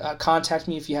week. Contact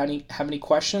me if you have any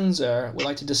questions or would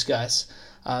like to discuss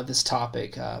this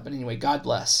topic. But anyway, God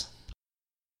bless.